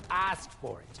would have asked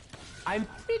for it. I'm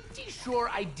pretty sure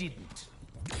I didn't.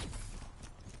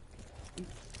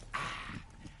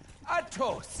 A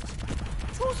toast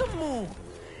to the moon.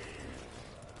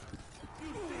 You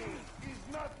see, he's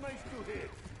not nice to hit.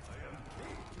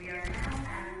 We are now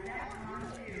at Defcon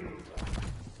 2.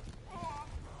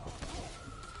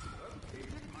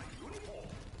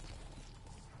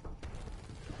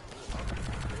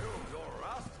 Your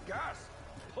last gas.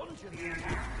 Pungent. We are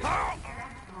now at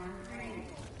Defcon 3.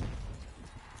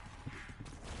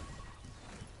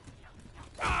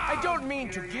 I don't mean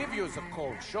to give you the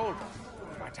cold shoulder,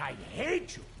 but I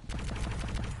hate you.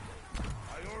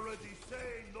 I already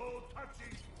say no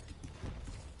touching.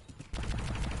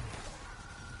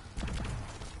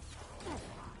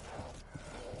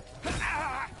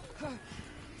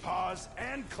 Paws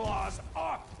and claws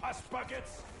off, us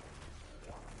buckets!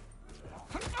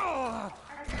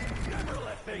 Never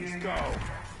let things go!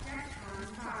 Defcon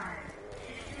 5.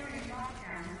 Securing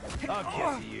lockdown.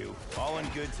 I'll get to you, all in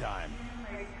good time.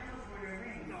 Simulate teleporter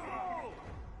ring.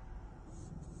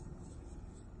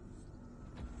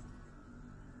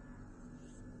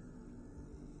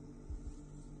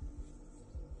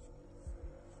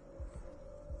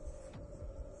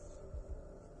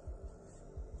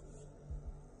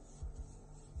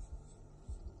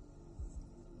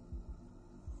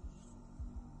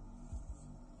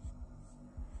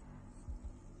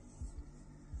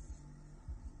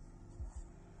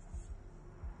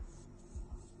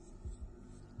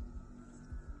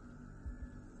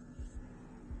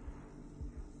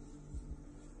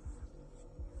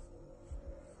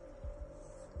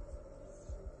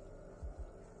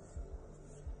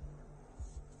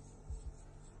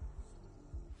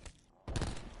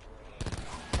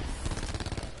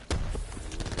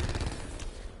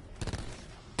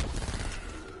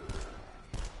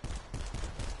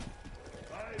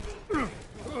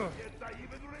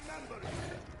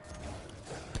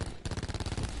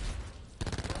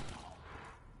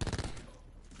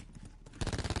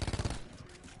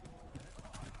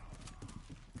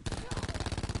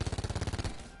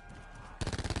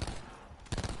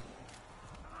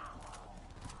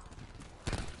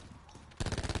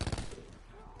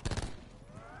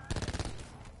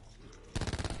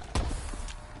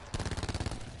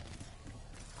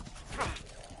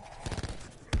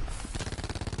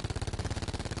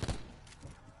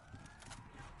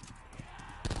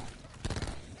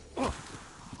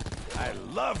 I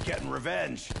love getting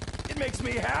revenge. It makes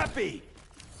me happy.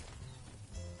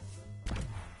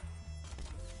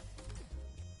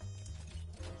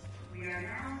 We are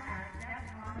now at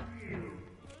Defcon 2.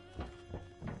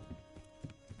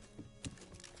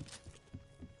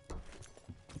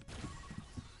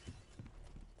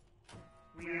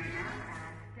 We are now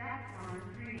at Defcon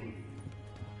 3.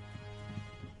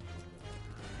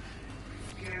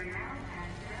 We are now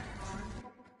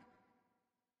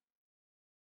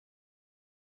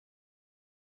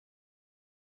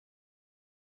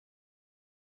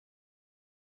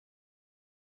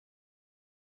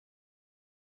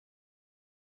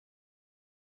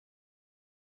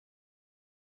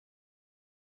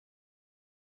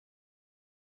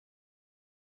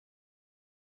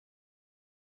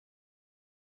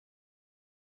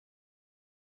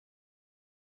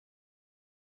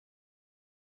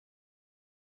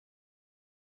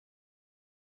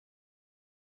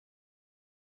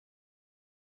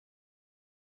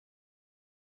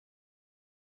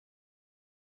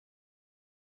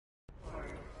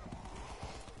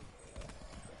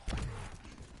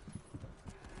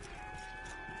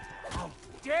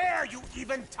you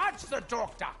even touch the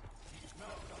doctor!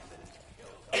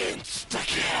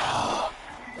 Insta-kill!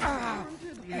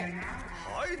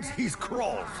 Hides his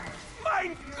crawls.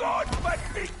 Mein Gott, but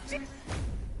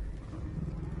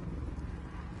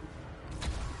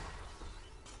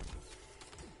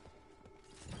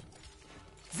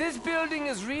this building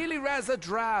is really rather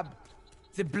drab.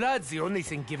 The blood's the only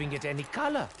thing giving it any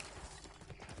color.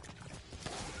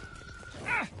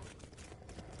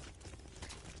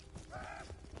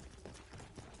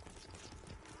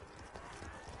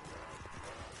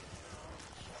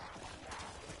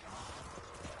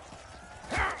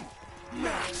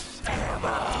 Max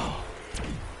ammo.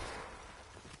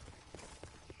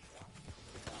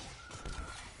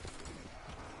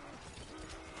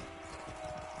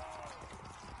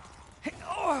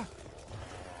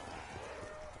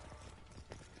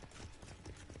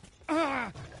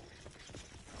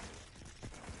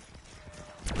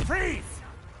 Freeze!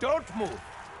 Don't move,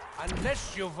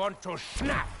 unless you want to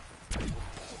snap.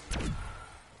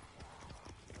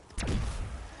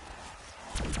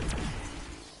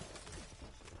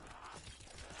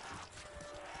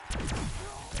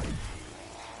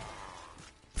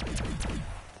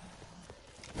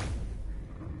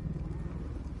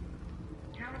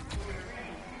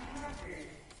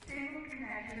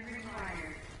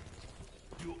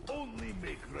 You only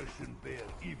make Russian Bear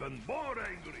even more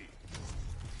angry.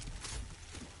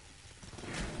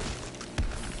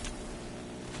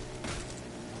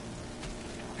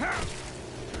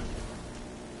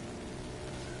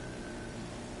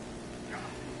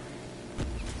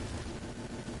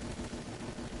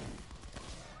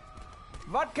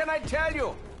 What can I tell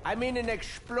you? I'm in an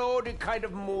exploding kind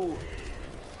of mood.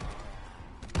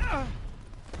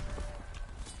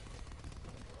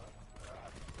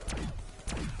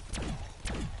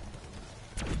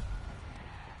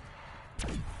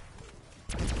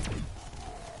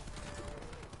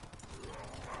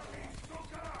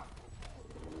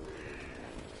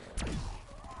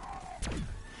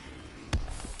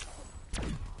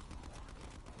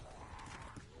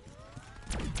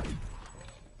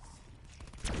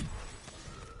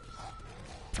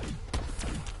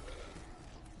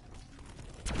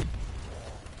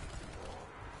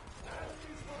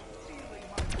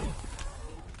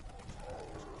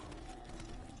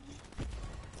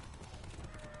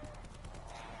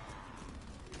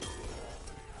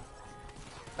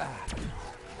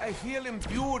 I feel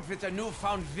imbued with a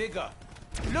newfound vigor.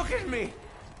 Look at me!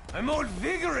 I'm all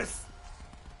vigorous!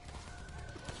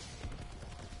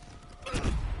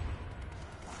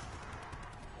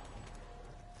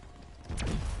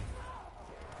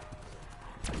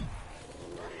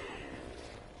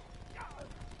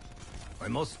 I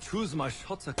must choose my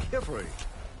shots carefully.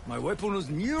 My weapon is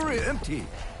nearly empty.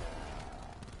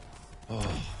 Oh,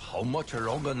 how much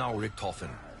longer now, Richtofen?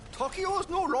 Tokyo is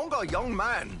no longer a young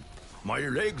man. My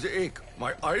legs ache,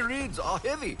 my eyelids are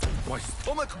heavy, my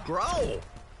stomach growl.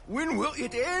 When will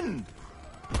it end?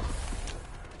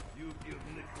 You give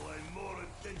Nikolai more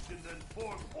attention than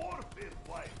 4 fifth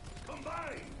wife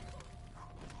combined.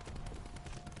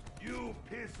 You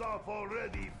piss off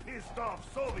already pissed off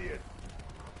Soviet.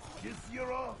 This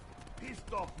year off,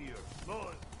 pissed off here. No,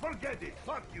 forget it.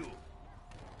 Fuck you.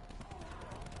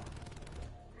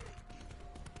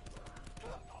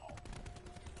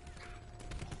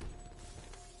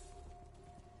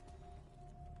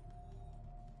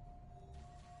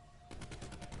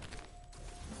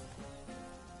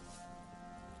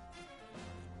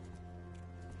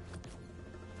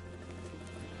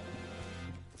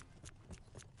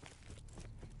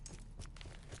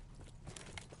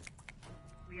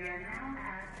 We are now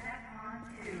at Step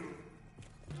 2.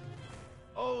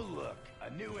 Oh, look, a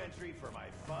new entry for my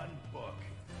fun book.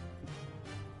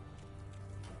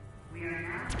 We are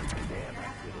now at Damn,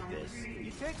 I'm good at this.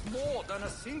 It takes more than a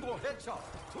single headshot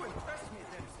to impress me,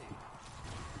 Dempsey.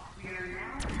 We are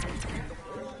now at Step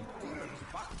All demons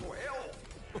back to hell.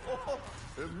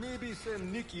 Maybe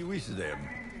send Nikki with them.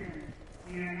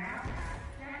 We are now at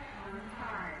Step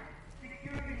 5.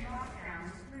 Security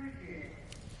lockdown lifted.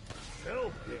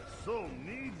 Help is so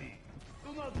needy.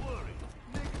 Do not worry.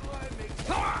 Nikolai makes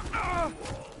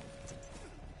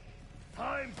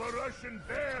time for Russian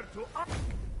Bear to...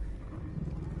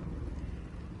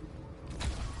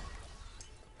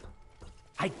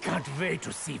 I can't wait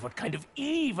to see what kind of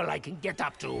evil I can get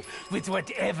up to with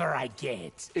whatever I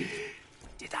get.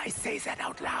 Did I say that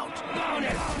out loud?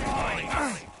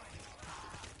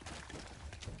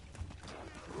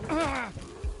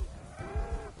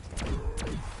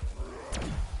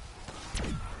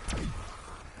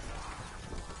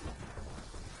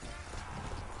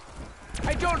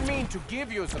 I don't mean to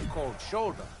give you the cold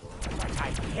shoulder, But I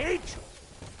hate you.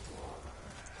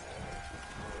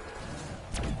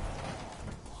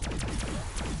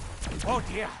 Oh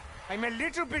dear, I'm a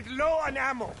little bit low on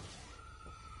ammo.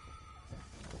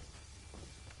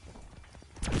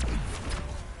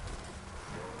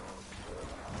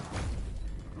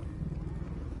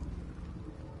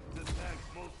 The tank's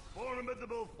most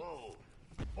formidable foe.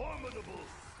 Formidable,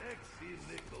 sexy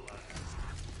Nikolai.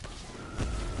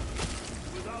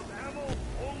 Without ammo,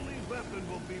 only weapon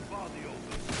will be body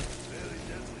open. Very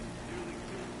deadly, nearly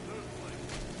killed third place.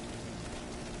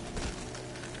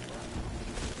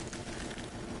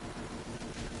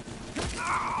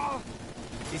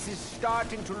 This is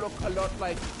starting to look a lot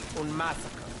like a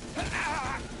massacre. I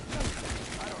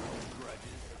don't hold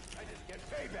grudges. I just get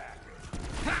payback.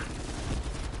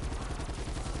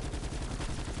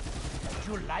 Did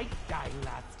you like dying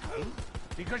last time?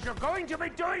 Because you're going to be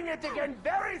doing it again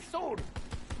very soon.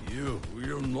 You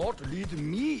will not lead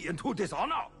me into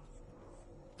dishonor.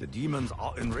 The demons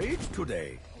are enraged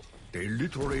today. They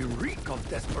literally reek of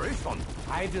desperation.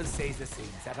 I will say the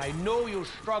things that I know you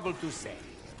struggle to say.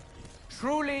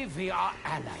 Truly, we are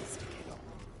allies together.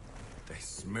 They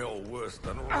smell worse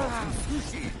than rotten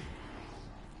sushi.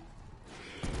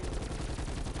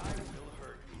 I will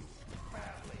hurt you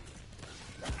badly.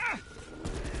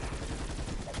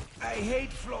 I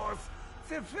hate floors.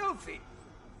 They're filthy.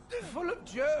 They're full of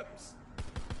germs.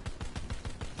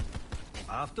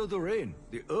 After the rain,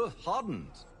 the earth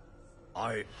hardens.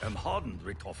 I am hardened,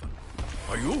 Richtofen.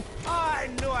 Are you? I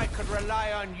knew I could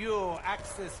rely on you,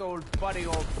 Axis, old buddy,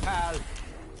 old pal.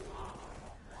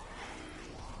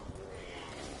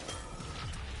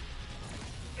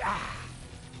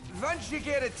 Once you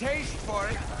get a taste for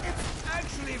it, it's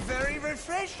actually very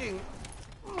refreshing.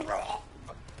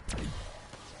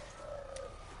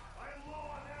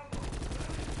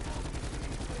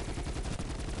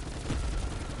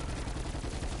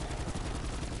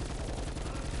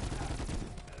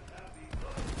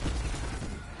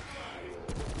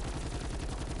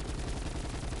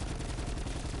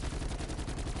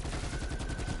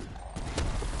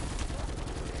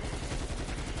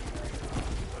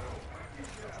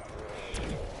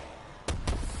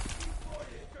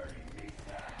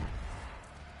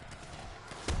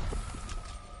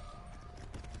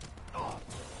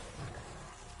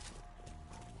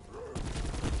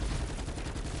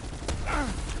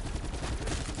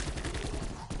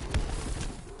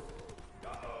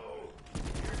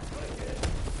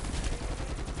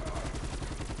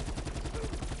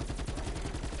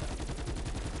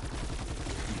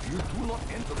 You do not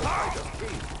enter the tiger's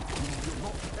cave. You will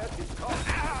not have his car.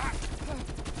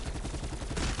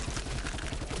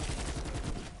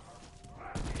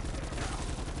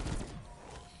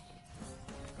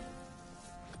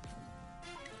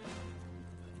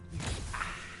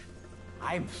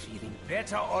 I'm feeling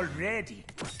better already.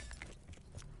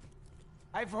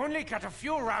 I've only got a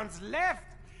few rounds left.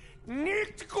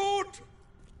 Nicht gut!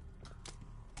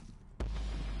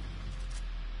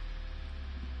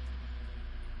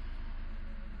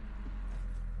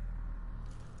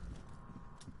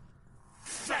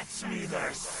 Fetch me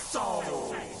their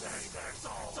souls!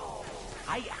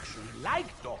 I actually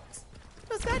like dogs.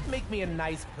 Does that make me a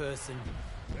nice person?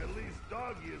 At least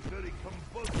Doggy is very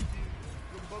combustible.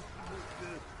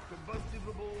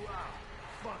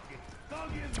 Fuck it.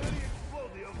 Doggy is very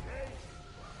explodey, okay?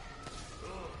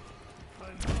 Ugh. I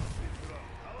must be drunk.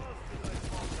 How else did I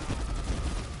fall down?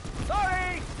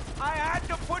 Sorry! I had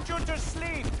to put you to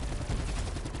sleep!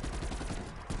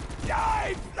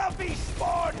 Die, fluffy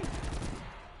spawn!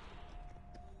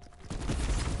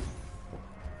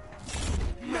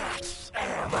 Max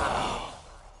ammo!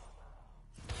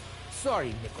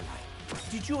 Sorry, Nikolai.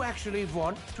 Did you actually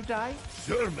want to die?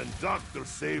 German doctor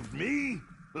saved me?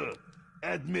 Huh.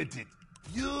 Admit it.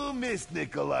 You missed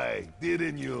Nikolai,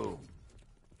 didn't you?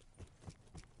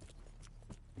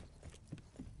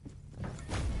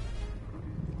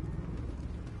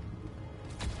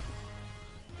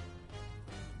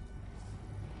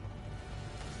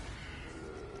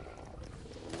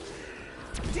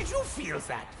 Did you feel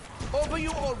that? Or were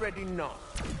you already not?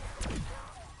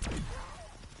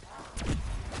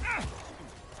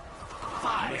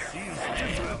 Fire! She's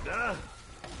different, huh?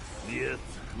 Yet,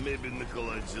 maybe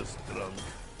Nikolai's just drunk.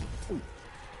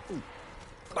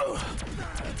 I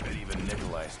bet even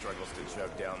Nikolai struggles to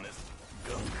chug down this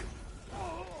gunk.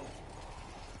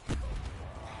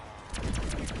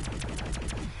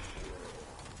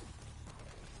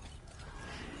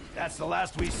 That's the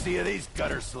last we see of these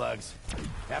gutter slugs.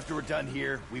 After we're done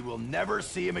here, we will never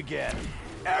see him again.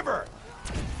 Ever!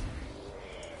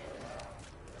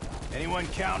 Anyone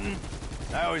counting?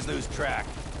 I always lose track.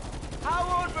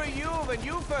 How old were you when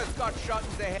you first got shot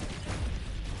in the head?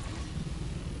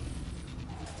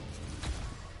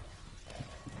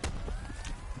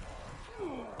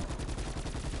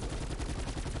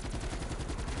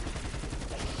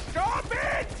 Stop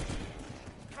it!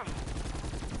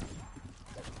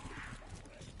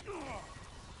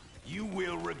 You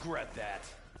will regret that.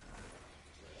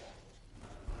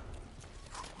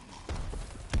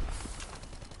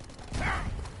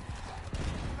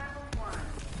 Level 1,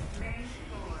 main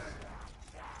floor.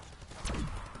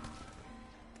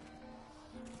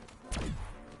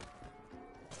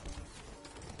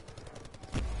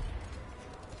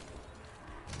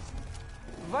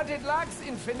 What it lacks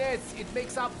in finesse, it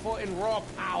makes up for in raw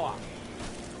power.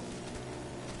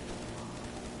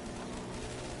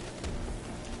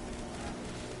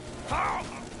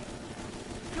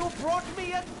 You brought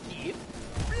me a gift?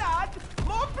 Blood?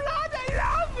 More blood? I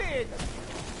love it!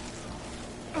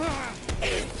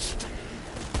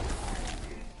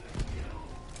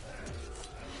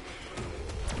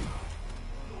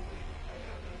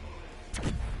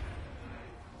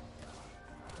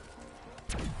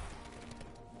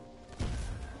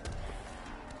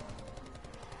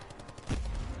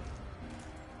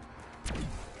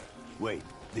 Wait,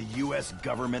 the US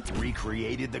government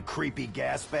recreated the creepy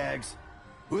gas bags?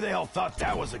 Who the hell thought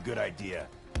that was a good idea?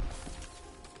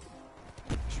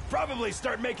 Should probably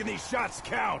start making these shots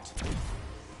count.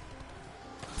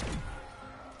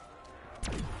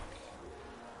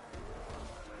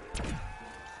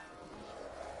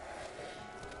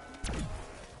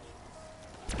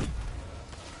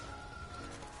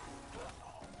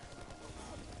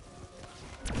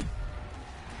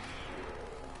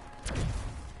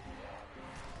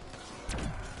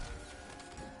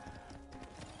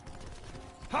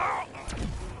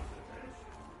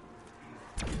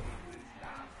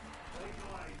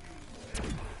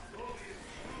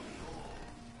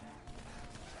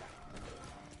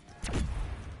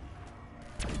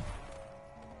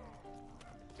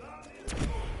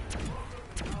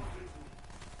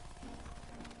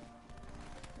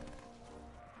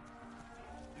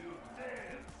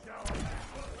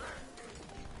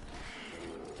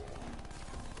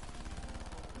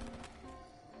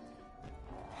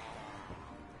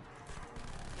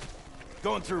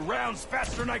 Going through rounds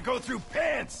faster than I go through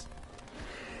pants!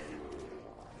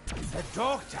 The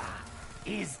doctor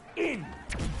is in.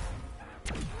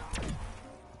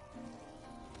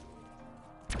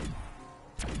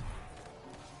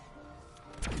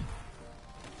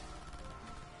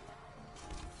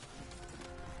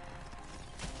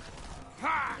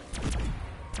 Ha!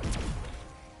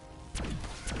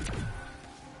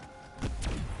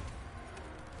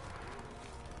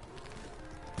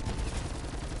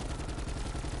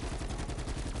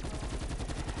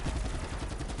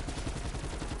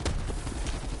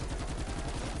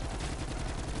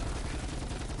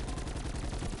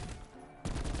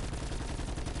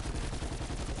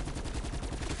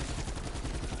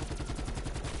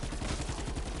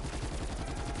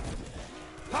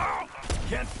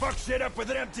 Can't fuck shit up with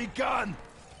an empty gun!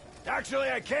 Actually,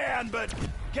 I can, but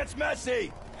gets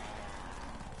messy!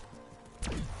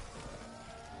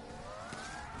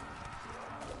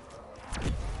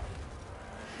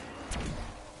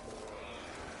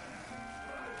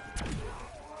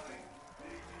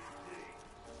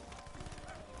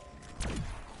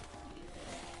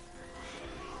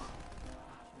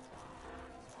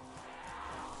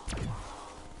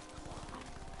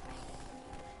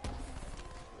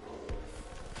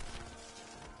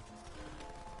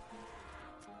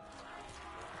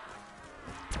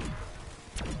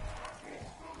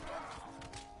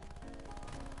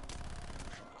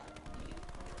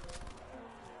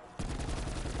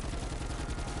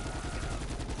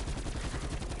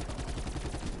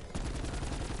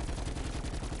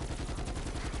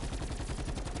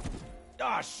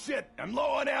 Ah, shit! I'm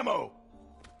low on ammo!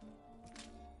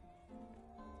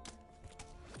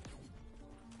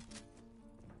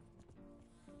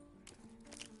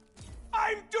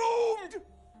 I'm doomed!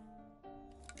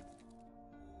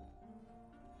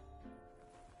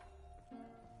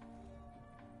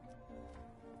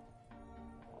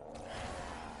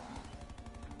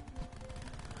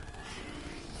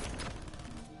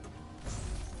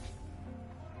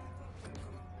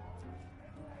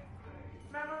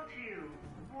 Level 2,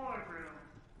 wardroom.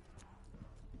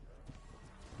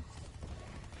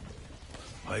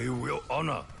 I will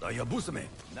honor the Yabusame.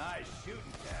 Nice shooting,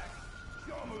 Jack.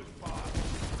 Show 'em who's boss.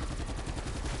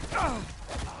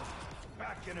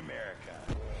 Back in America.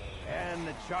 And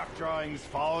the chalk drawings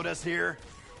followed us here?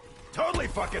 Totally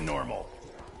fucking normal.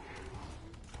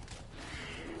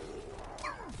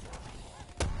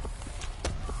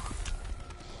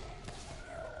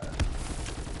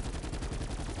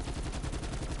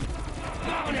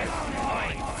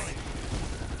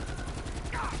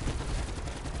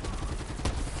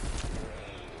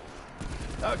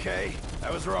 Okay,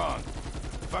 I was wrong.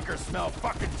 Fuckers smell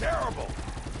fucking terrible.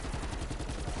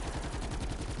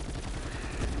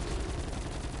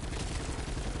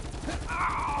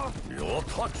 Your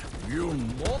touch will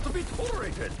not be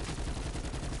tolerated.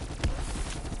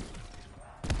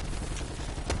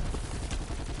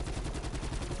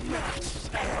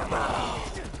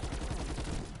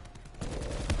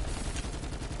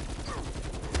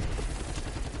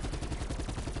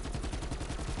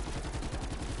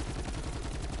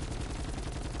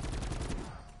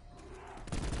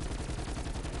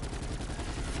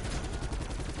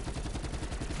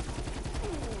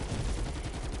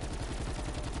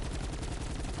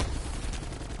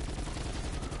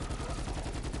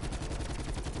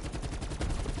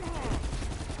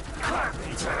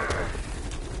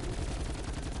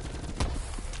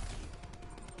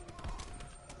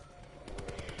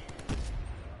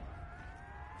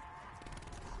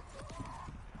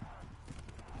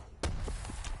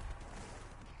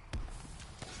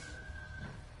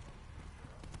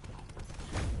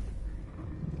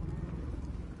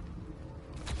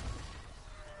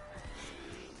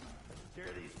 Tear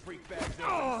these freak bags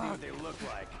open and see what they look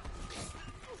like.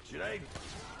 Should I,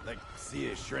 like,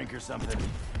 see a shrink or something?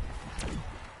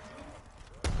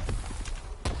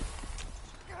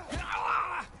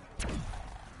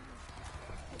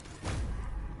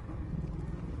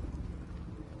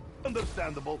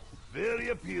 Understandable. Very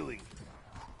appealing.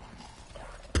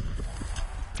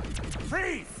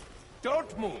 Freeze!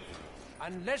 Don't move!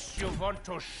 Unless you want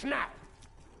to snap.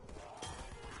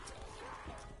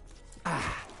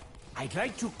 I'd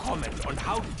like to comment on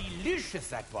how delicious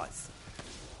that was.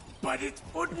 But it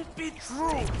wouldn't be true.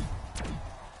 You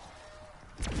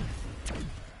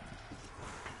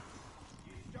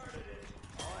started it.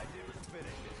 All I did was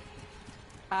finish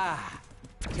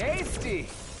it. Tasty!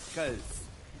 Cause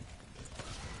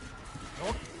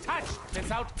don't touch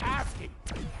without asking.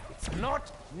 It's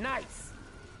not nice.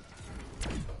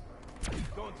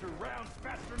 Going through rounds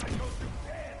faster than I go through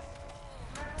pants.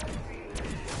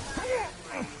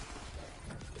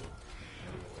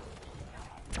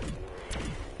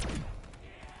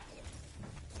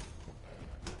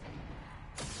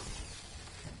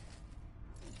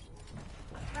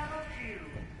 Level 2.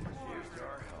 Here's to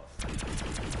our health.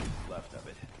 Left of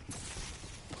it.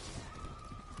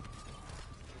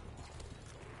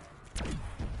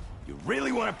 You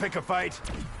really want to pick a fight?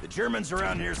 The Germans are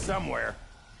around here somewhere.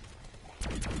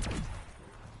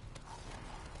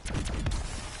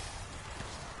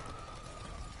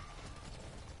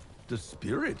 The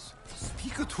spirits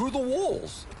speak through the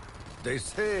walls. They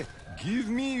say, "Give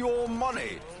me your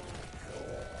money."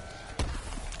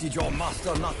 Did your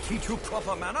master not teach you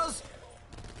proper manners?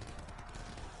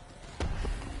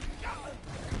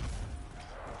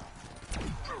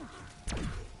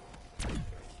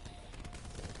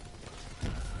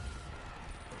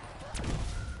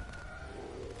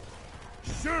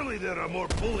 Surely there are more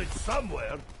bullets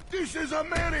somewhere. This is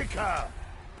America!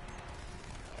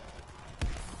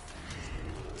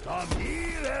 Come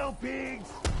here, helpings!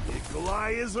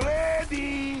 Nikolai is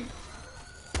ready!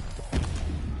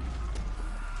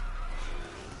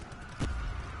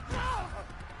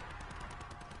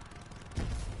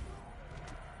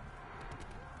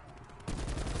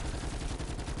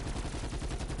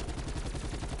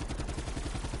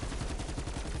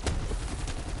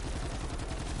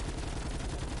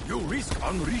 You risk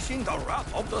unleashing the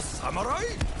wrath of the samurai?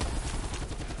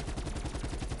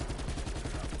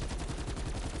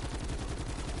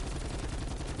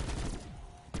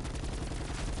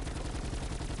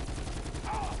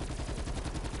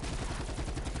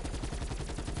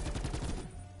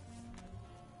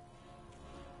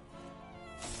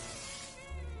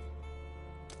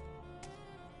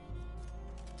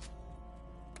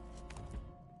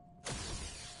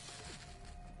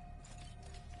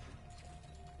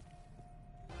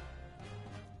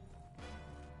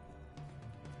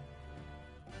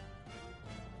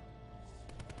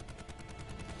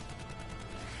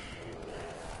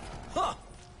 Huh!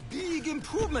 Big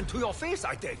improvement to your face,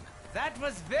 I think. That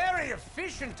was very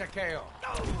efficient, Takeo.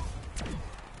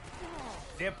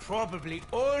 They're probably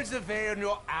all the way on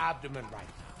your abdomen right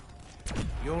now.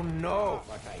 You know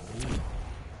what I mean.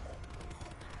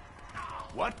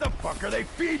 What the fuck are they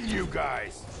feeding you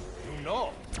guys? You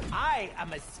know, I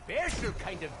am a special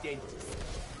kind of dentist.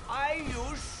 I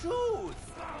use shoes.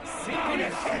 Simply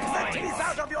take the teeth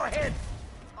out of your head.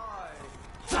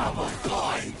 Double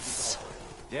points!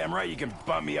 Damn right you can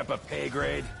bump me up a pay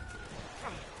grade.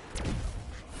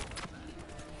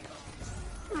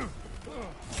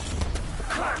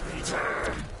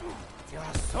 Carpenter! There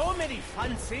are so many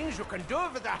fun things you can do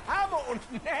with a hammer and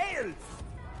nails.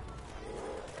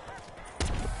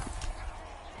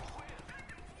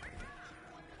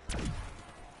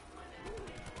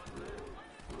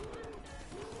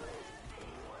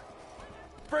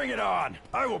 Bring it on!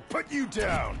 I will put you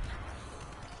down!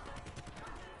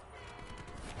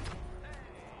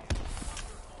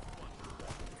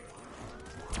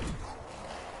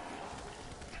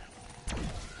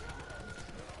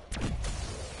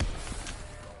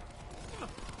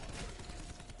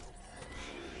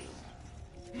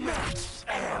 Max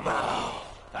ammo!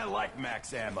 I like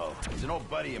Max ammo. He's an old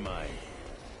buddy of mine.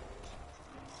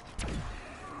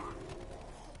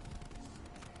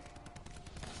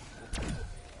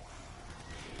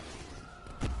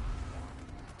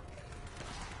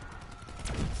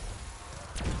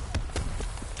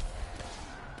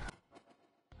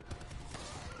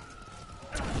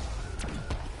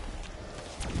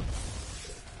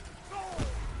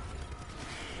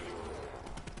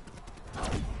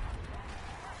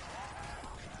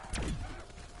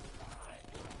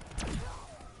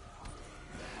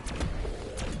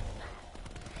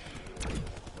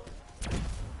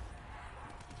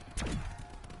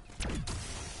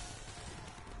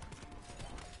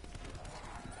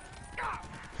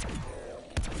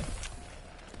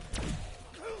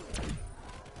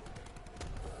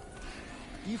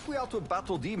 If we are to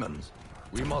battle demons,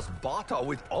 we must barter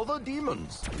with other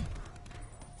demons.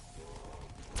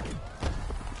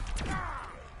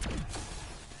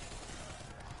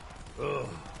 Ugh.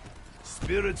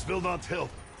 Spirits will not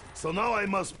help, so now I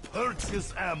must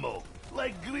purchase ammo,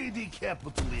 like greedy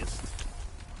capitalists.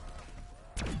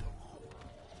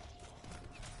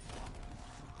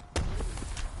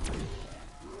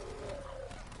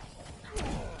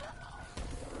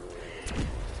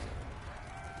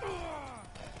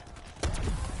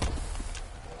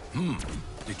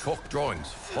 The chalk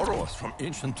drawings follow us from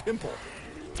ancient temple.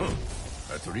 Huh.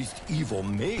 At least evil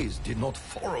Maze did not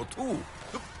follow too.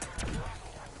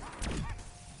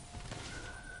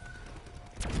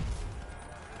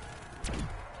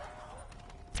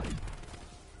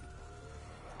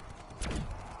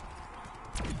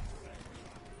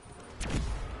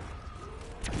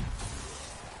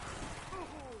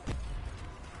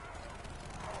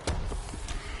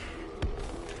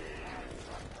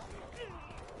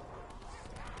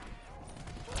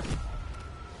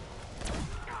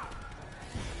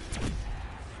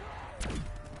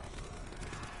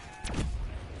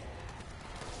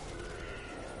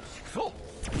 So,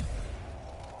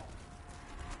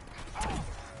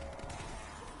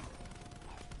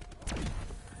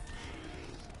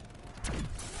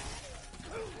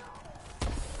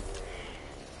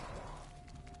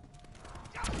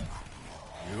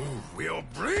 you will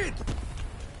bleed.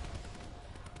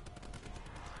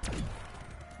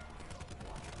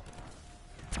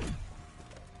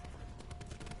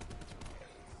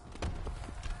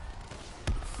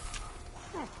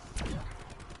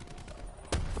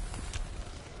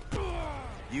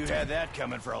 You had that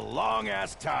coming for a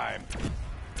long-ass time.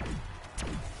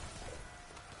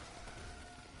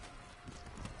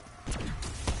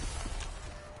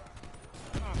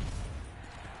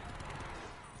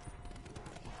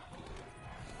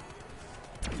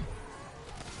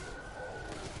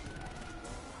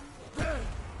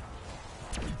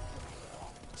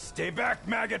 Stay back,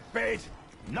 maggot bait!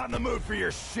 Not in the mood for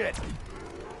your shit!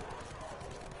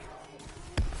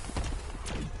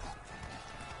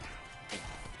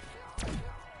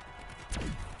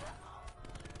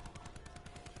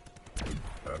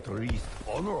 At least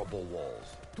honorable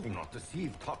walls do not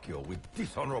deceive Takio with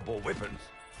dishonorable weapons.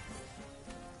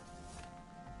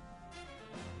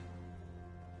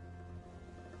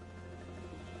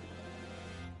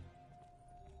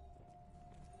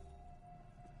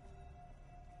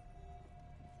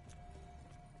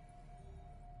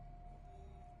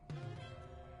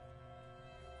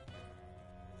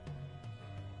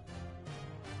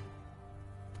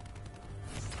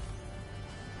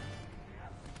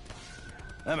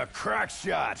 I'm a crack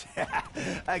shot.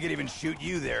 I could even shoot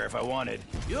you there if I wanted.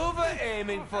 You were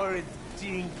aiming for his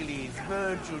tinklies,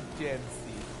 weren't you, Dempsey?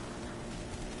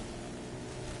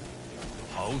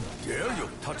 How dare you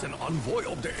touch an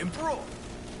envoy of the Emperor?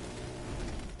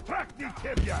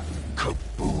 Tibia!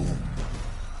 Kaboom!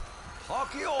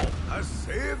 Takio has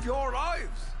saved your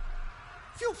lives.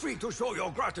 Feel free to show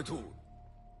your gratitude.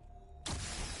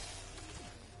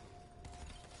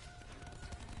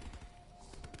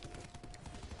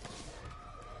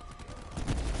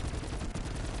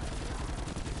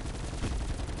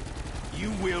 You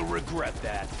will regret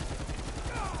that.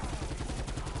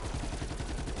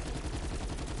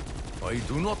 I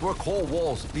do not recall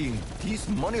walls being this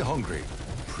money hungry.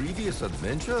 Previous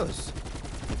adventures?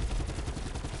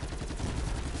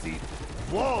 See,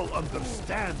 Wall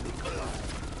understanding.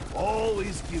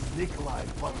 Always give Nikolai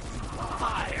what he wants.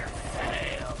 Fire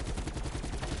sale!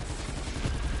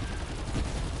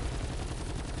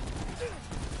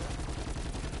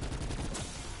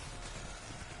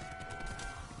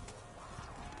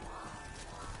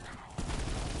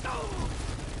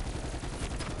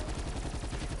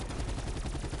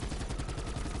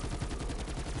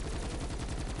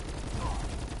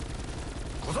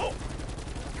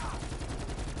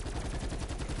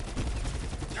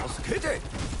 Kitty!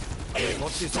 I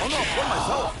got this honor upon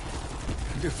myself.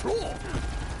 The floor.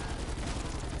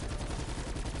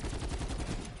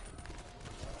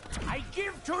 I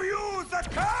give to you the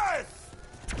curse!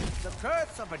 The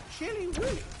curse of a chilly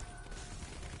Willy.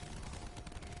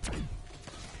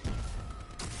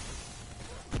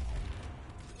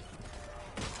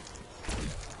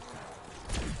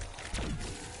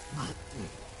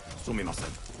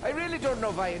 Sumimasen. I really don't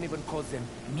know why anyone calls them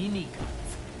miniguns.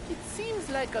 It seems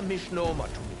like a misnomer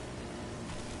to me.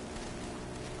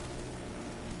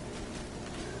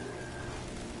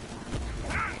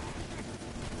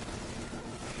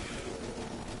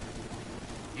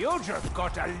 You just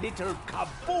got a little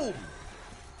kaboom!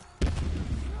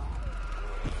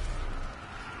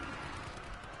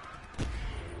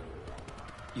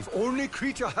 If only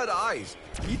creature had eyes,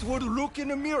 it would look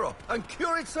in a mirror and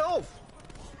cure itself.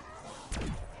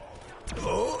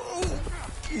 Oh,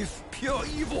 if pure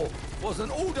evil was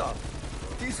an odor,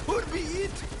 this would be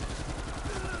it.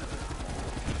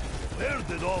 Where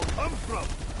did all come from?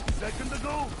 Second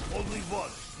ago, only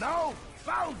one. Now,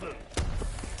 thousand!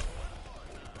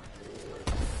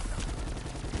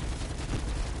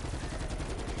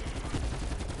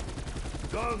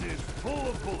 Gun is full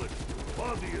of bullets.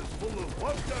 Body is full of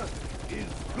vodka.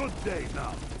 Is good day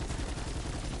now.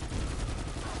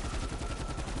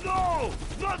 No!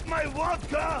 Not my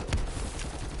vodka!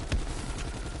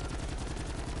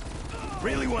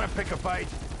 Really want to pick a fight?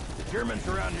 The German's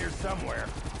around here somewhere.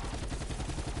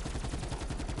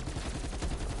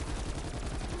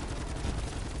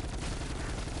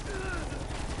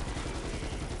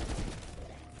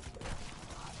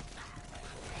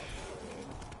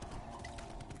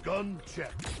 Gun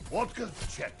check. Vodka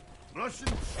check. Russian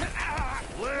check.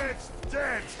 Let's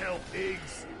dance, hell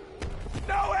pigs.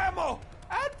 No ammo!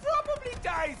 I'd probably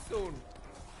die soon.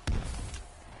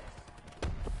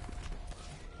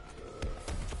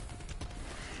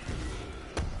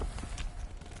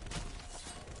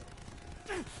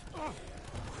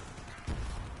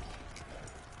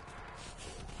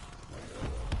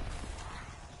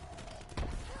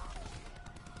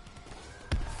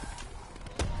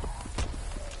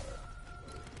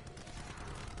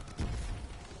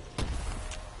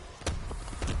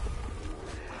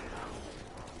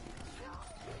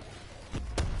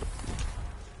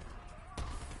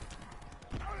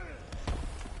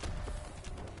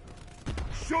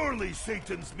 Surely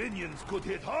Satan's minions could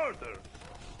hit harder.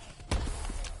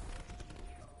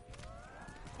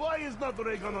 Why is not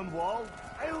ray gun on wall?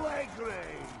 I like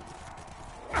ray.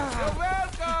 You're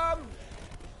welcome!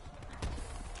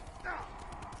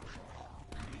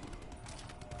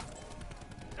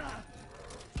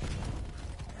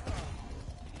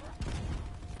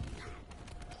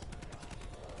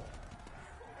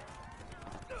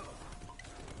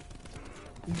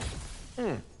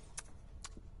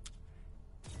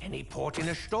 Any port in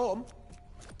a storm?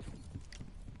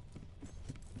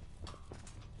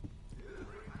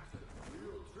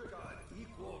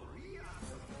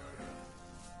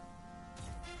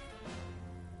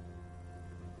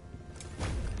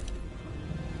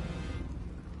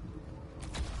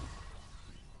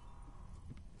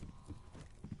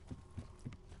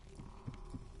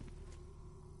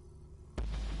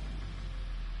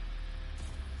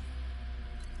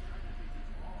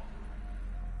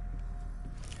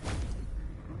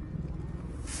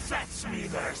 Fetch me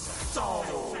their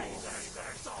souls!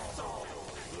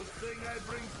 Good thing I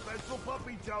bring special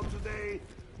puppy chow today.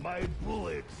 My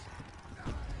bullets.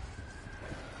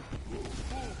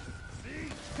 See?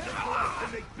 Nikolai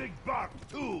can make big bark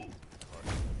too.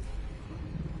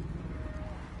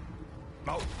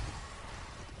 Oh.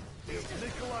 If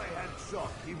Nikolai had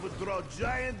shot, he would draw a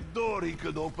giant door he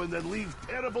could open and leave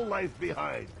terrible life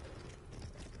behind.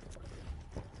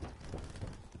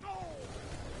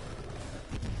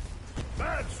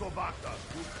 Bad Sobaka,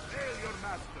 you fail your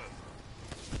master.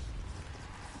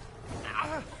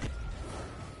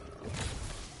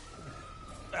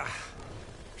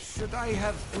 Should I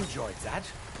have enjoyed that?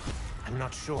 I'm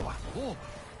not sure. Oh,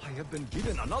 I have been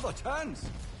given another chance.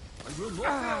 I will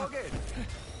not fail again.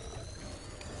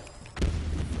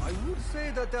 I would say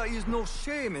that there is no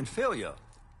shame in failure.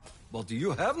 But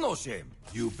you have no shame.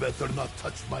 You better not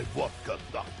touch my vodka,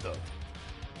 Doctor.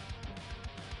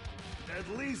 At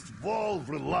least Volve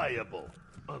reliable,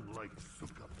 unlike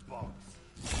Suka Boss.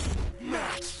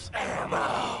 Max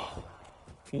ammo!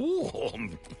 Oh,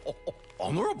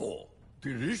 honorable,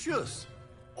 delicious,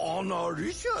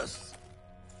 honoricious.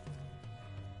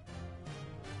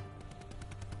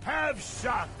 Have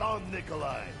shot on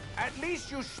Nikolai. At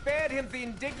least you spared him the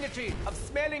indignity of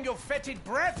smelling your fetid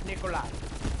breath, Nikolai.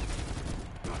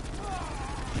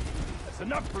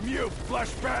 That's enough from you,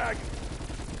 flesh bag!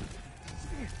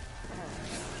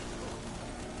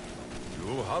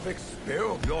 You have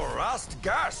expelled your last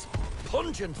gas,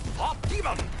 pungent fat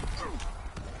demon!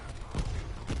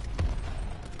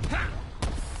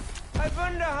 I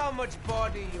wonder how much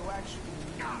body you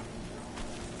actually got.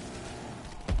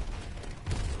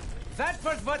 That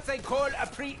was what they call a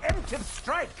preemptive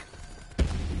strike.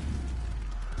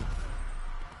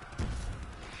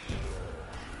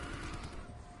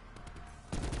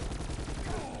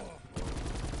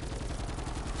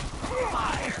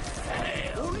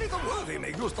 Only the worthy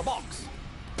may use the box.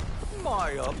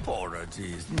 My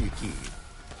apologies, Nikki.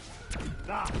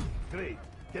 Ah, great.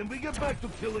 Can we get back to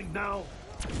killing now?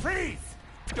 Freeze!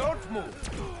 Don't move,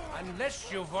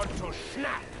 unless you want to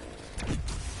snap.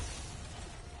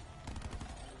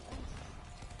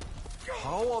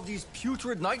 How are these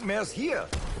putrid nightmares here?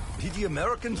 Did the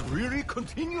Americans really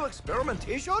continue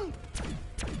experimentation?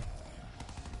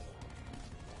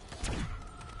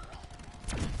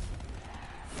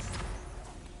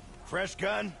 Fresh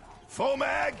gun?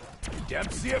 Fomag?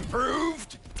 Dempsey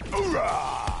approved?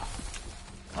 Hoorah!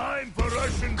 Time for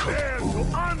Russian bear to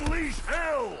unleash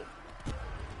hell!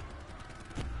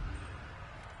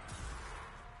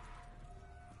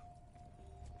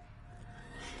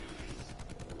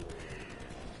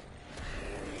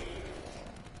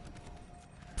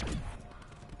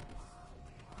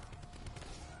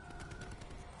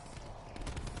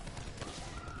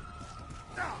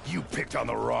 You picked on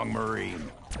the wrong Marine.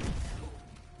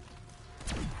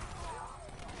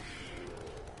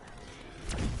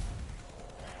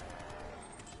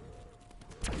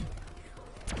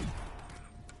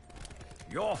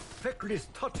 Your feckless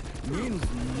touch means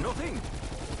nothing.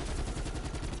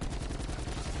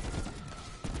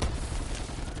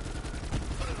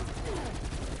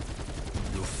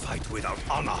 You fight without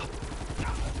honor.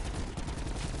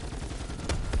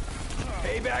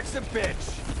 Payback's a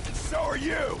bitch, and so are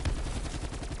you!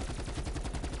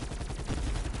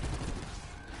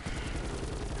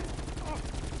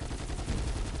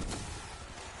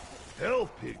 Hell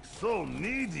pig, so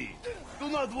needy. Do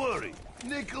not worry.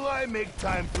 Nikolai make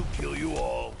time to kill you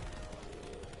all.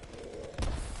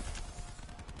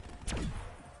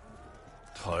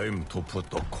 Time to put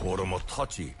the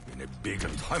Koromotachi in a bigger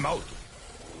timeout.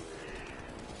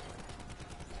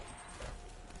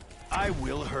 I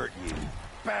will hurt you.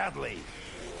 Badly.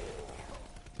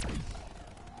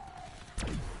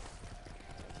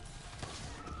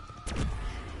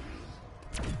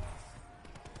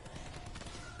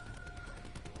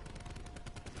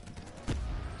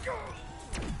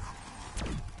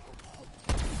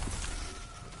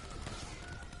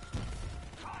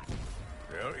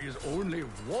 There is only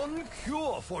one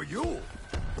cure for you.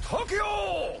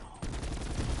 Tokyo!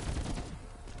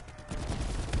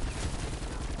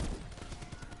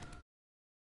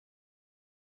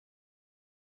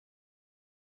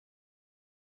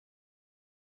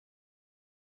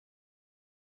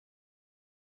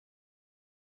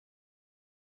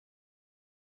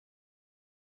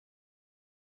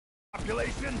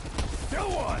 Population, still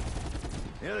one!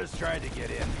 The others tried to get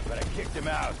in, but I kicked him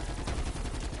out.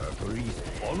 Agreed.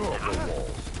 Honorable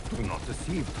walls. Do not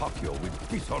deceive Tokyo with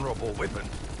dishonorable weapons.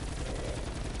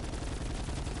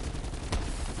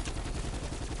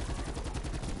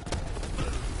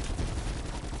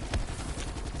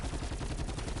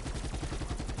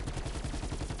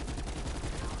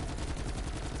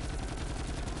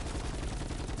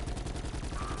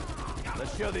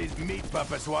 Let's show these meat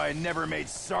puppets why I never made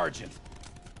sergeant.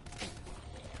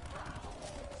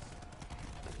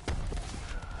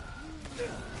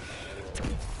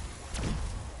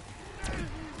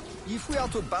 If we are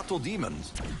to battle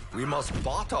demons, we must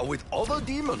barter with other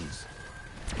demons.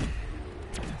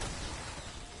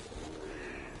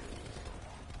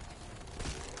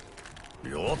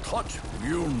 Your touch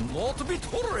will not be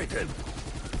tolerated.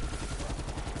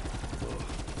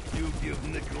 You give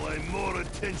Nikolai more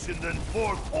attention than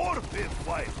fourth or fifth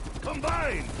wife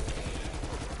combined!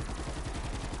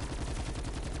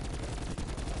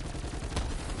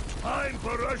 Time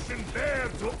for Russian bear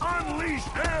to unleash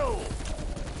hell!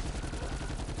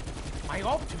 My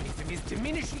optimism is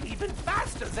diminishing even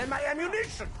faster than my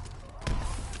ammunition.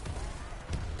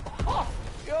 Oh,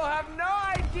 you have no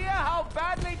idea how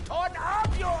badly torn up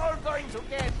you're all going to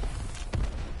get.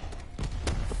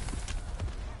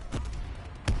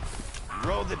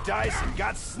 Rolled the dice and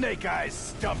got snake eyes,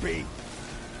 Stumpy.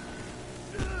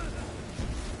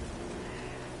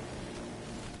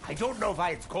 I don't know why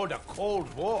it's called a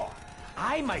Cold War.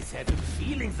 I myself am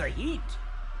feeling the heat.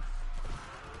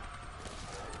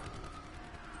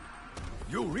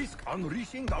 You risk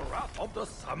unleashing the wrath of the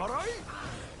samurai?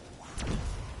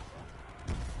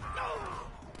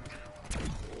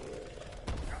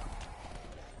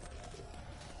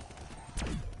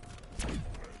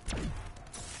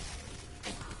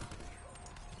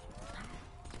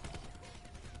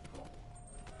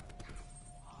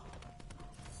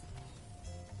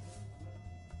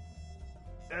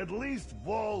 At least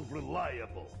Wall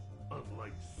reliable,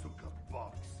 unlike Suka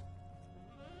Box.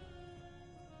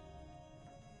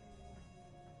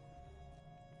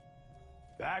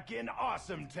 Back in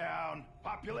Awesome Town.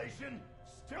 Population,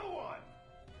 still 1.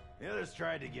 The others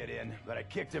tried to get in, but I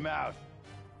kicked him out.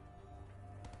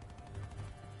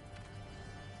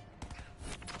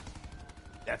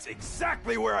 That's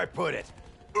exactly where I put it.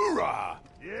 Hoorah!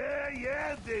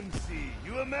 Yeah, Dempsey.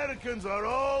 You Americans are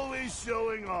always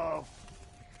showing off.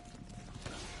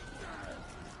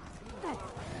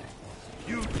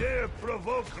 You dare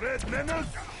provoke Red Menace?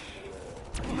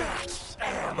 Max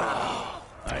ammo!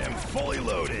 I am fully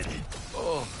loaded.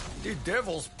 Oh, the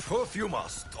devil's perfumer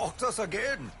stalked us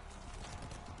again.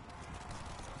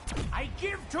 I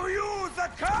give to you the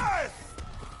curse!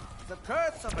 The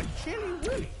curse of a chilly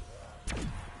willy.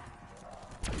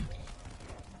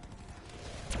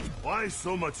 Why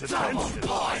so much attention?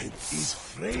 Is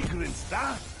fragrance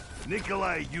that?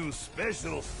 Nikolai used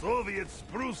special Soviet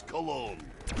spruce cologne.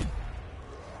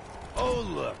 Oh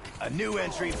look, a new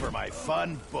entry for my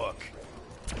fun book.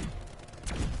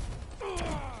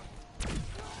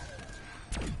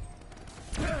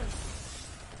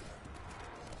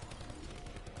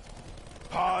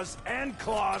 Paws and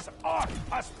claws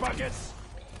off, us buckets!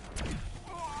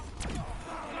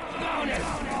 Bonus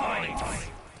points!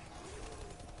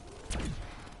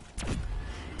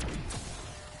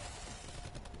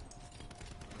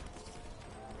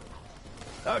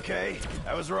 Okay,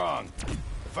 I was wrong.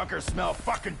 The fuckers smell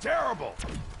fucking terrible!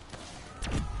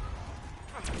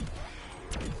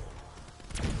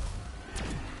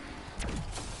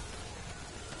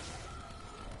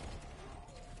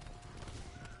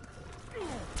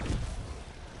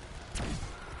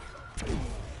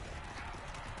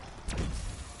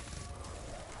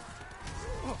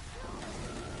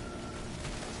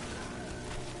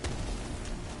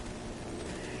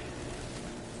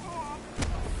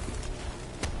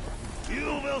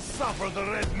 You will suffer the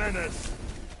Red Menace.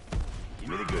 Give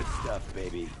me the good stuff,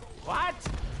 baby. What?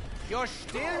 You're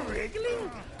still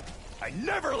wriggling? I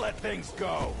never let things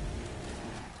go!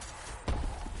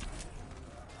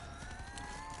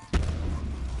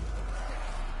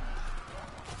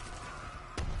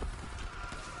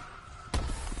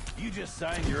 You just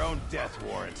signed your own death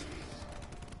warrant.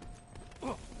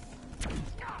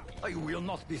 I will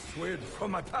not be swayed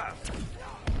from my path.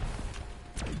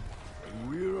 I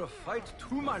will fight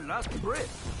to my last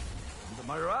breath. And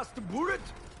my last bullet.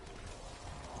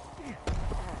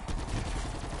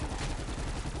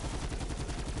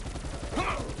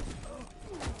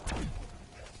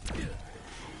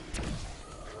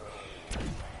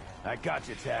 I got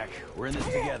you, Tack. We're in this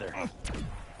together.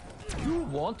 You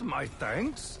want my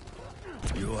thanks?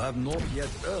 You have not yet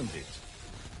earned it.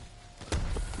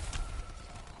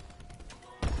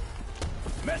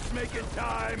 Matchmaking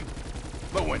time!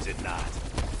 But when's it not?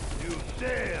 You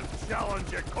dare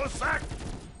challenge a Cossack?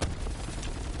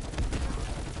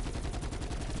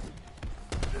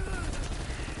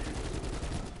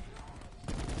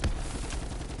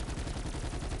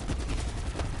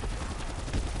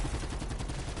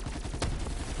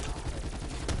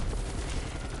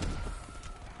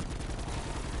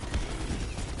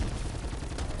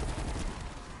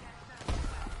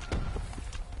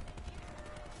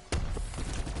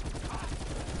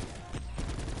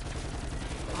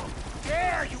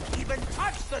 Dare you even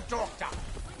touch the doctor?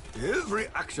 Every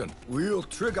action will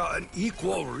trigger an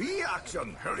equal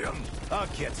reaction, Hellion. I'll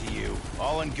get to you,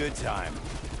 all in good time.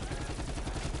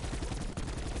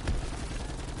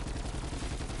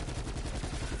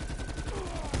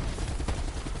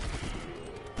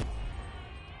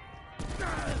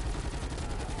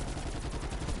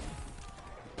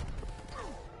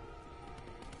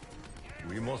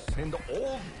 We must send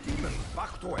all demons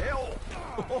back to hell.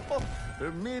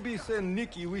 Maybe send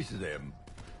Nikki with them.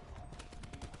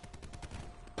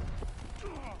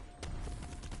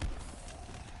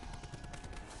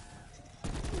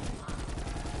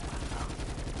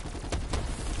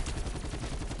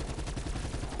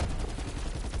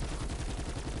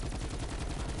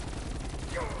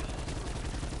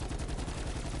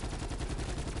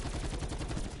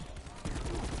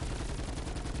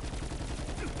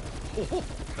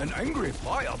 An angry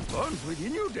fire burns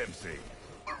within you, Dempsey.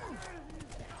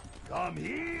 Come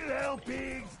here, hell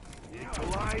pigs.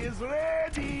 Nikolai is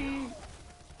ready.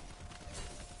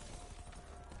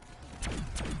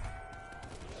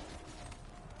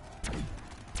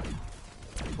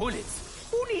 Bullets?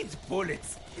 Who needs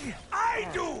bullets? I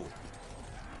do!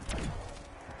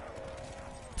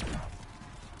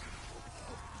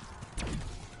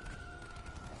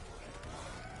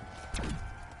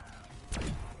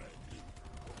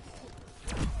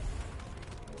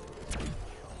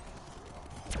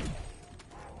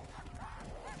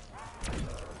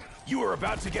 You're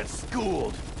about to get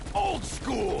schooled. Old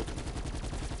schooled!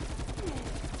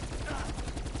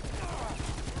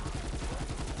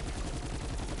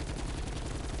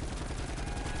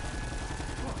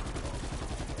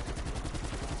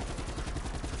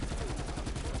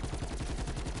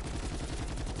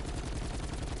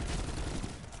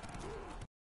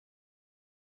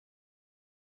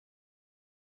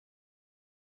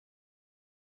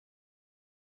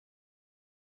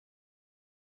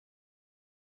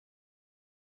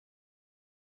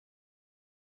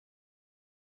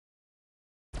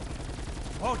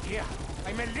 Oh dear,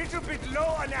 I'm a little bit low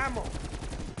on ammo.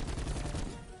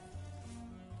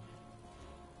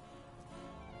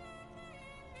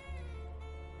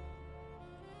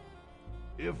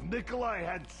 If Nikolai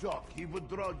had Chuck, he would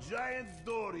draw a giant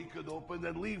door he could open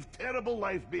and leave terrible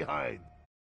life behind.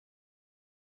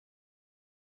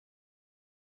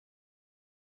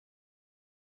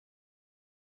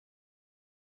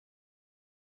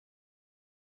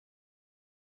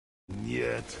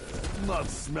 Yet, not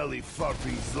smelly,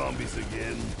 farting zombies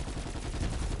again.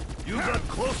 You got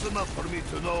close enough for me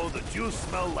to know that you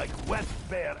smell like wet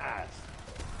bear ass.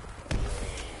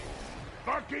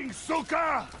 Fucking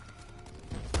suka!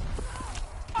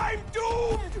 I'm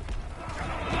doomed!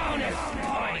 Bonus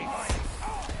points!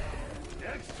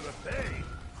 Extra pay?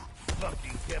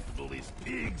 Fucking capitalist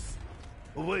pigs.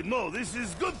 Oh, wait, no, this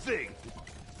is good thing.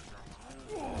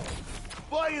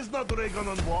 Why is not Ray gun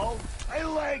on wall? I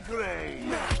like Ray.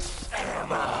 Max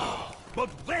ammo. But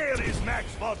where is Max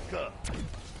vodka?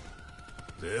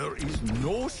 There is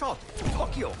no shot.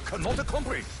 Tokyo cannot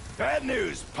accomplish. Bad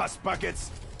news, puss buckets.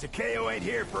 Takeo ain't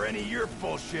here for any of your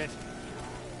bullshit.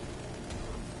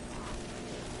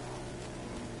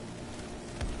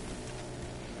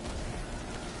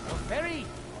 Very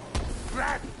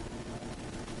grab.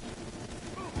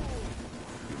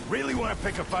 Really want to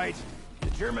pick a fight? The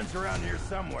German's around here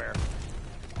somewhere.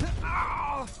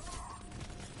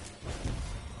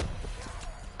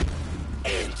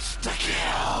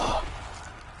 Insta-kill.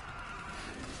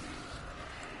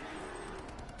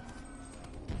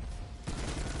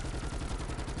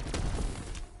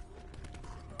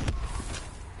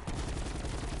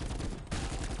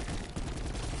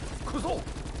 Kuzo,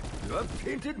 you have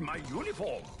painted my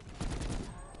uniform.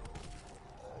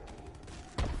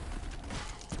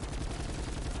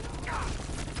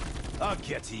 I'll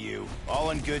get to you, all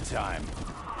in good time.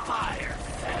 Fire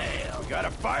sale. We got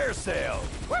a fire sale!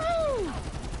 Woo!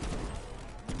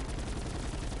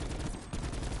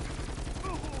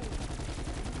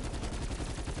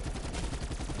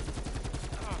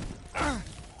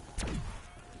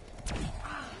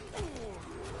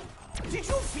 Did you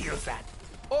feel that?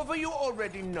 Or were you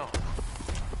already know?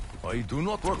 I do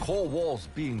not recall walls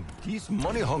being this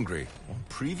money hungry on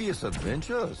previous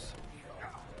adventures.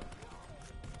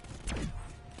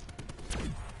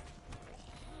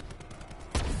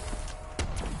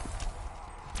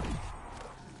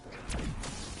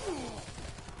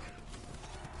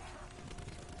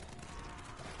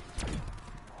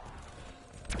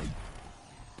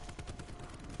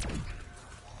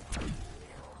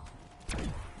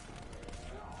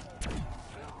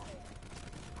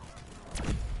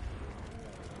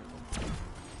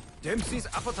 Dempsey's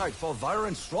appetite for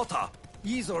violent strata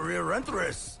is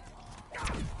relentless.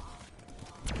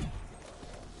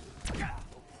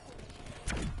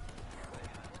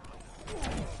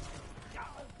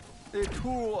 A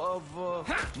tour of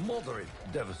moderate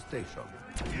devastation.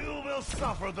 You will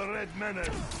suffer the Red Menace.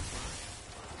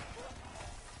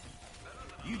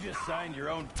 You just signed your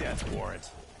own death warrant.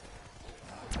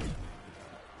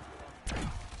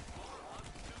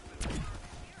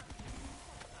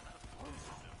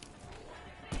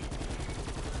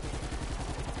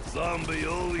 Zombie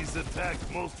always attack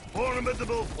most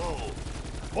formidable foe.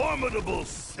 Formidable,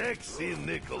 sexy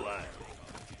Nikolai.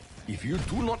 If you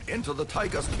do not enter the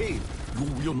tiger's cave, you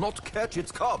will not catch its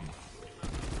cub.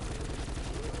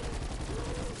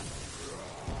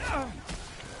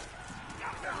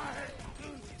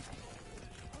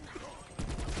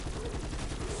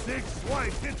 Six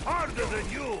wives hit harder than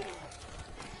you.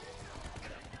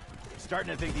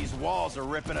 Starting to think these walls are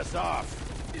ripping us off.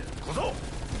 Kuzo!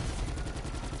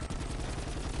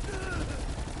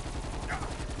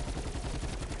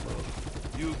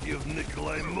 You give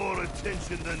Nikolai more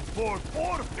attention than 4th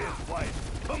or 5th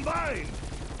wife combined.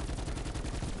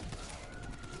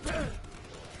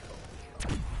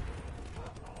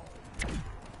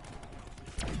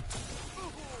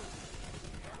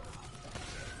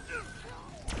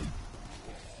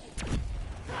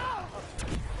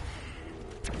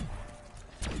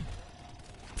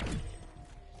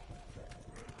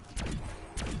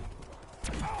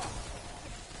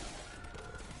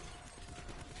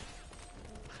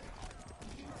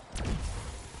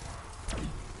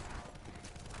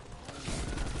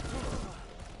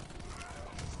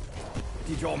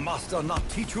 Did your master not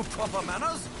teach you proper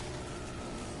manners?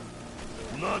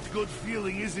 Not good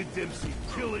feeling, is it, Dempsey?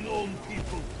 Killing own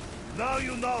people. Now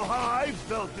you know how I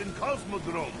felt in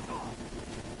Cosmodrome.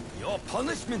 Your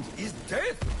punishment is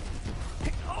death.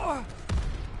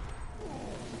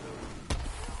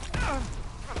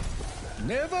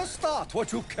 Never start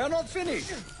what you cannot finish.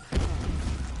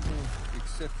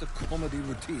 Except the comedy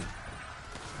routine.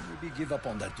 Maybe give up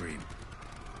on that dream.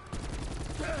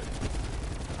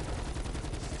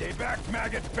 Stay back,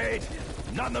 maggot bait!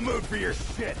 Not in the mood for your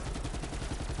shit!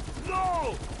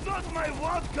 No! Not my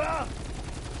vodka!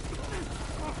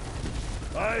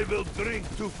 I will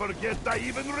drink to forget I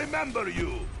even remember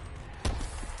you!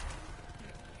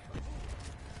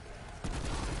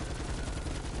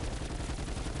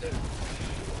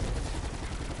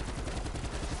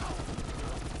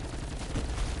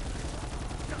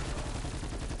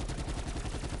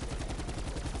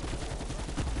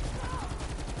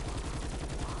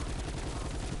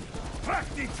 Crack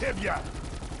the tibia!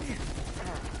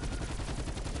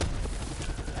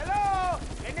 Hello?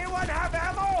 Anyone have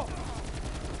ammo?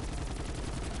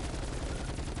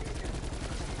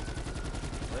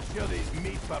 Let's show these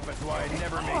meat puppets why I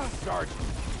never made sergeant.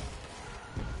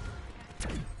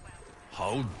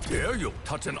 How dare you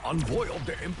touch an envoy of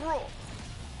the Emperor?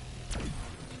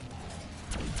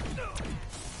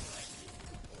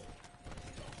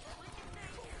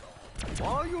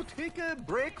 Why you take a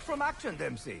break from action,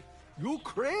 Dempsey? You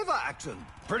crave action.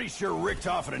 Pretty sure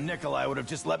Richtofen and Nikolai would have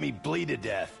just let me bleed to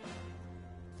death.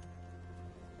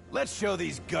 Let's show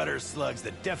these gutter slugs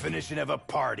the definition of a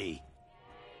party.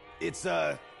 It's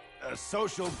a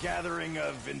social gathering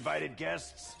of invited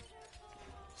guests.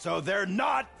 So they're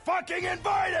not fucking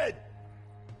invited!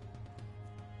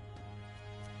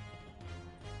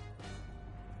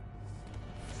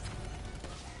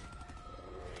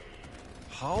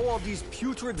 How are these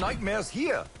putrid nightmares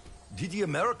here? Did the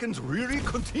Americans really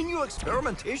continue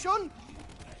experimentation?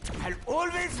 I'll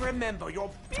always remember your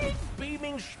big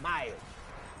beaming smile.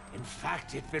 In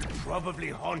fact, it will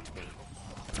probably haunt me.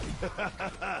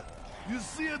 You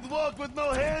see it walk with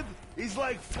no head? He's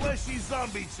like fleshy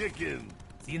zombie chicken.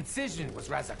 The incision was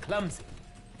rather clumsy,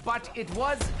 but it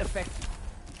was effective.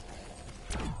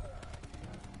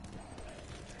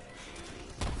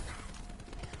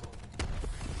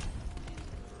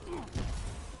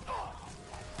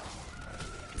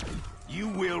 You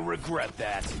will regret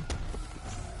that.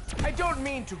 I don't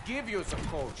mean to give you the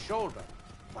cold shoulder,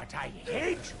 but I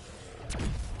hate you.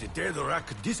 The dead rack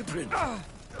discipline.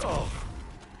 Oh,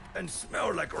 and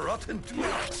smell like rotten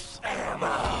tooth.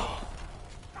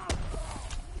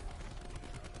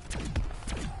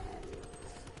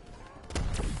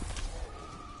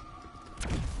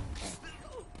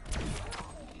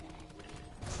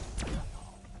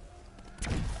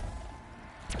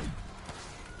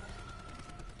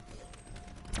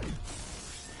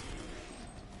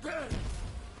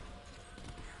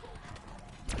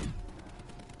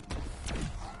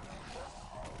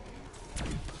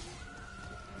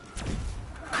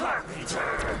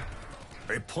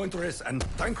 A pointless and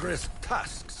thankless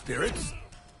task, spirits.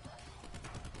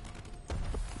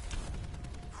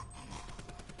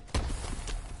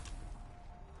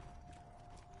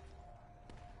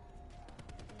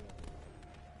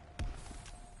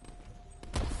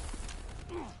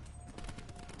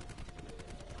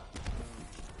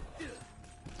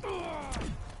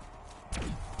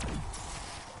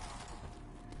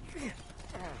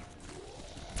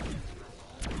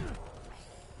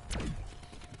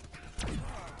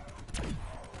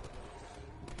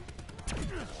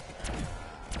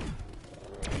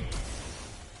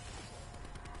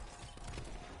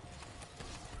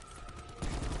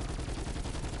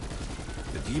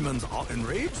 Demons are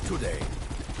enraged today.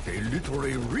 They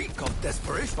literally reek of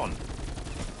desperation.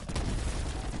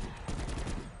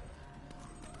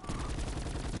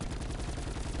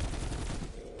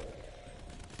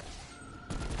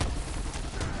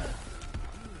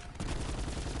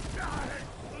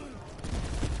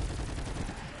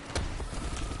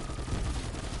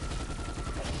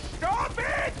 Stop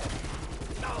it!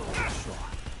 No, sure.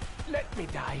 Let me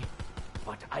die,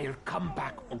 but I'll come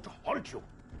back and haunt you.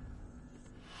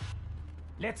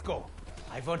 Let's go.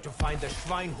 I want to find the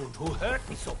Schweinhund who hurt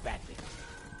me so badly.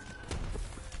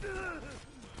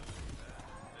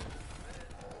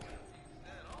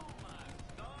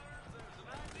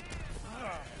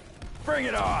 Bring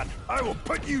it on! I will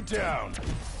put you down!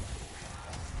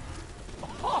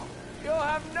 Oh, you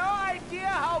have no idea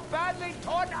how badly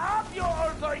torn up you're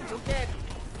all going to get.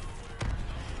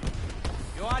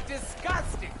 You are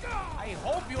disgusting. I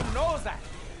hope you know that.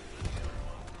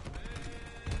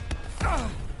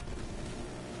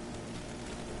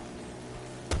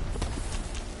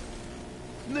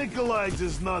 Nikolai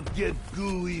does not get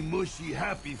gooey, mushy,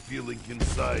 happy feeling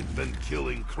inside when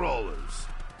killing crawlers.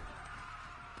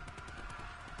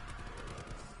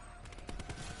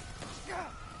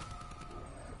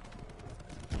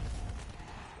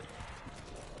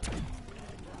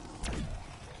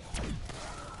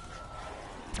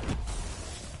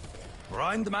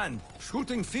 Blind man,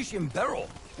 shooting fish in barrel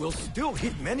will still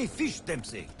hit many fish,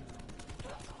 Dempsey.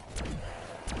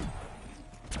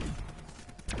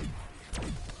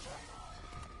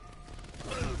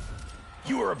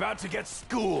 You are about to get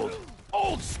schooled.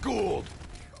 Old schooled.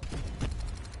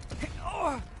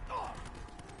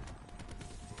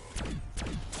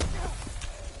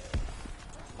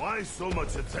 Why so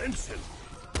much attention?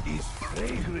 Is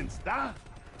fragrance, da?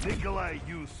 Nikolai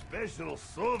used special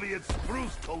Soviet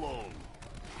spruce cologne.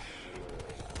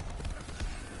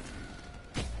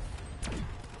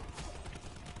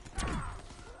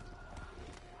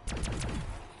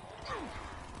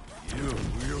 You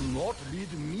will not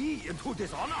lead me into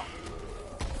dishonor.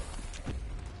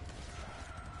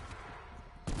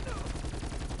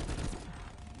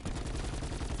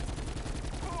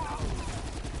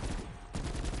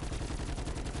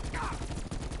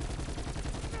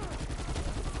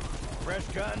 Fresh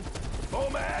gun, full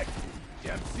mag,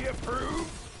 Dempsey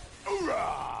approved.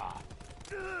 Hoorah!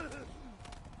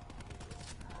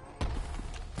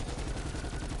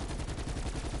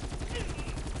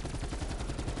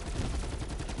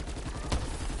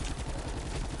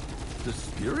 The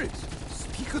spirits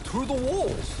speak through the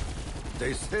walls.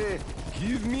 They say,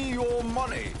 give me your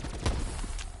money.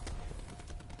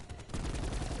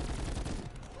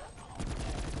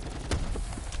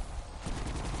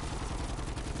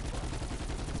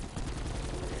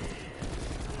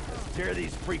 Tear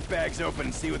these freak bags open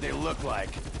and see what they look like.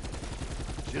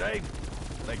 Should I,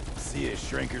 like, see a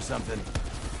shrink or something?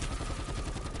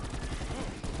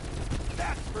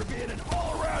 That's for being an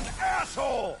all-around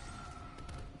asshole!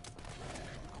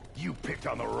 You picked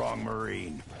on the wrong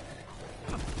Marine.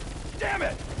 Damn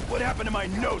it! What happened to my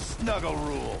no snuggle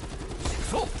rule?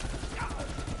 So,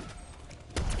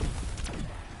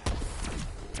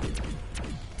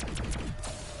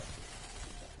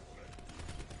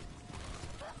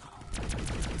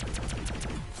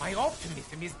 My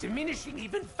optimism is diminishing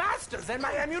even faster than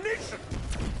my ammunition.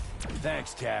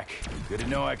 Thanks, Tack. Good to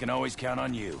know I can always count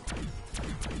on you.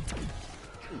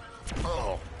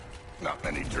 Oh, not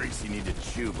many drinks you need to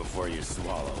chew before you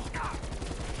swallow.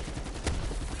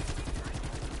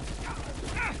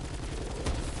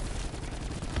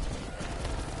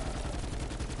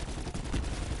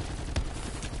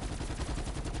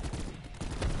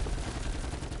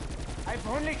 I've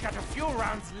only got a few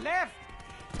rounds left.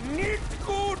 Nicht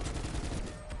gut!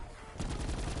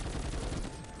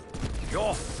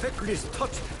 your feckless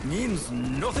touch means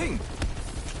nothing.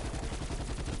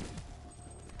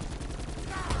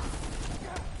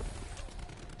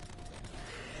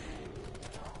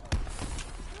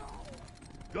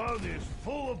 Gun is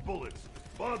full of bullets.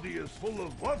 Body is full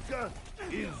of vodka.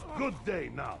 Is good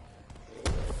day now.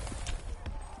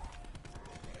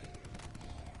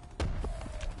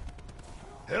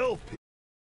 Help.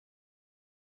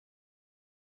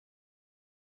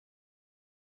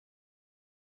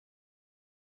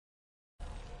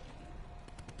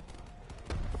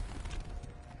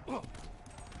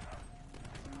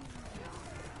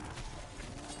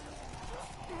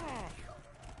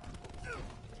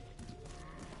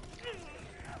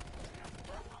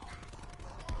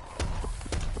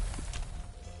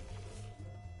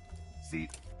 See,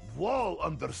 Wall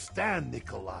understand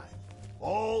Nikolai.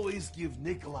 Always give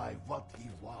Nikolai what he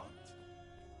wants.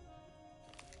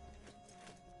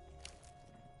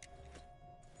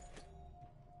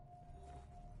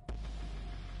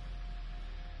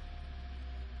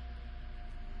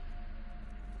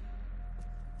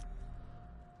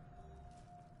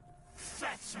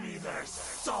 Fetch me their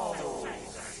souls!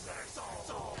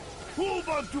 Who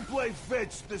want to play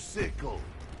fetch the sickle?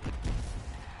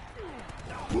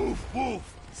 Woof,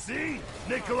 woof. See?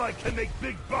 Nikolai can make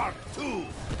big bark, too.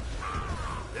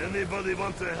 Anybody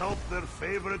want to help their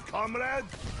favorite comrade?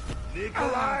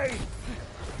 Nikolai?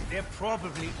 They're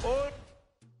probably all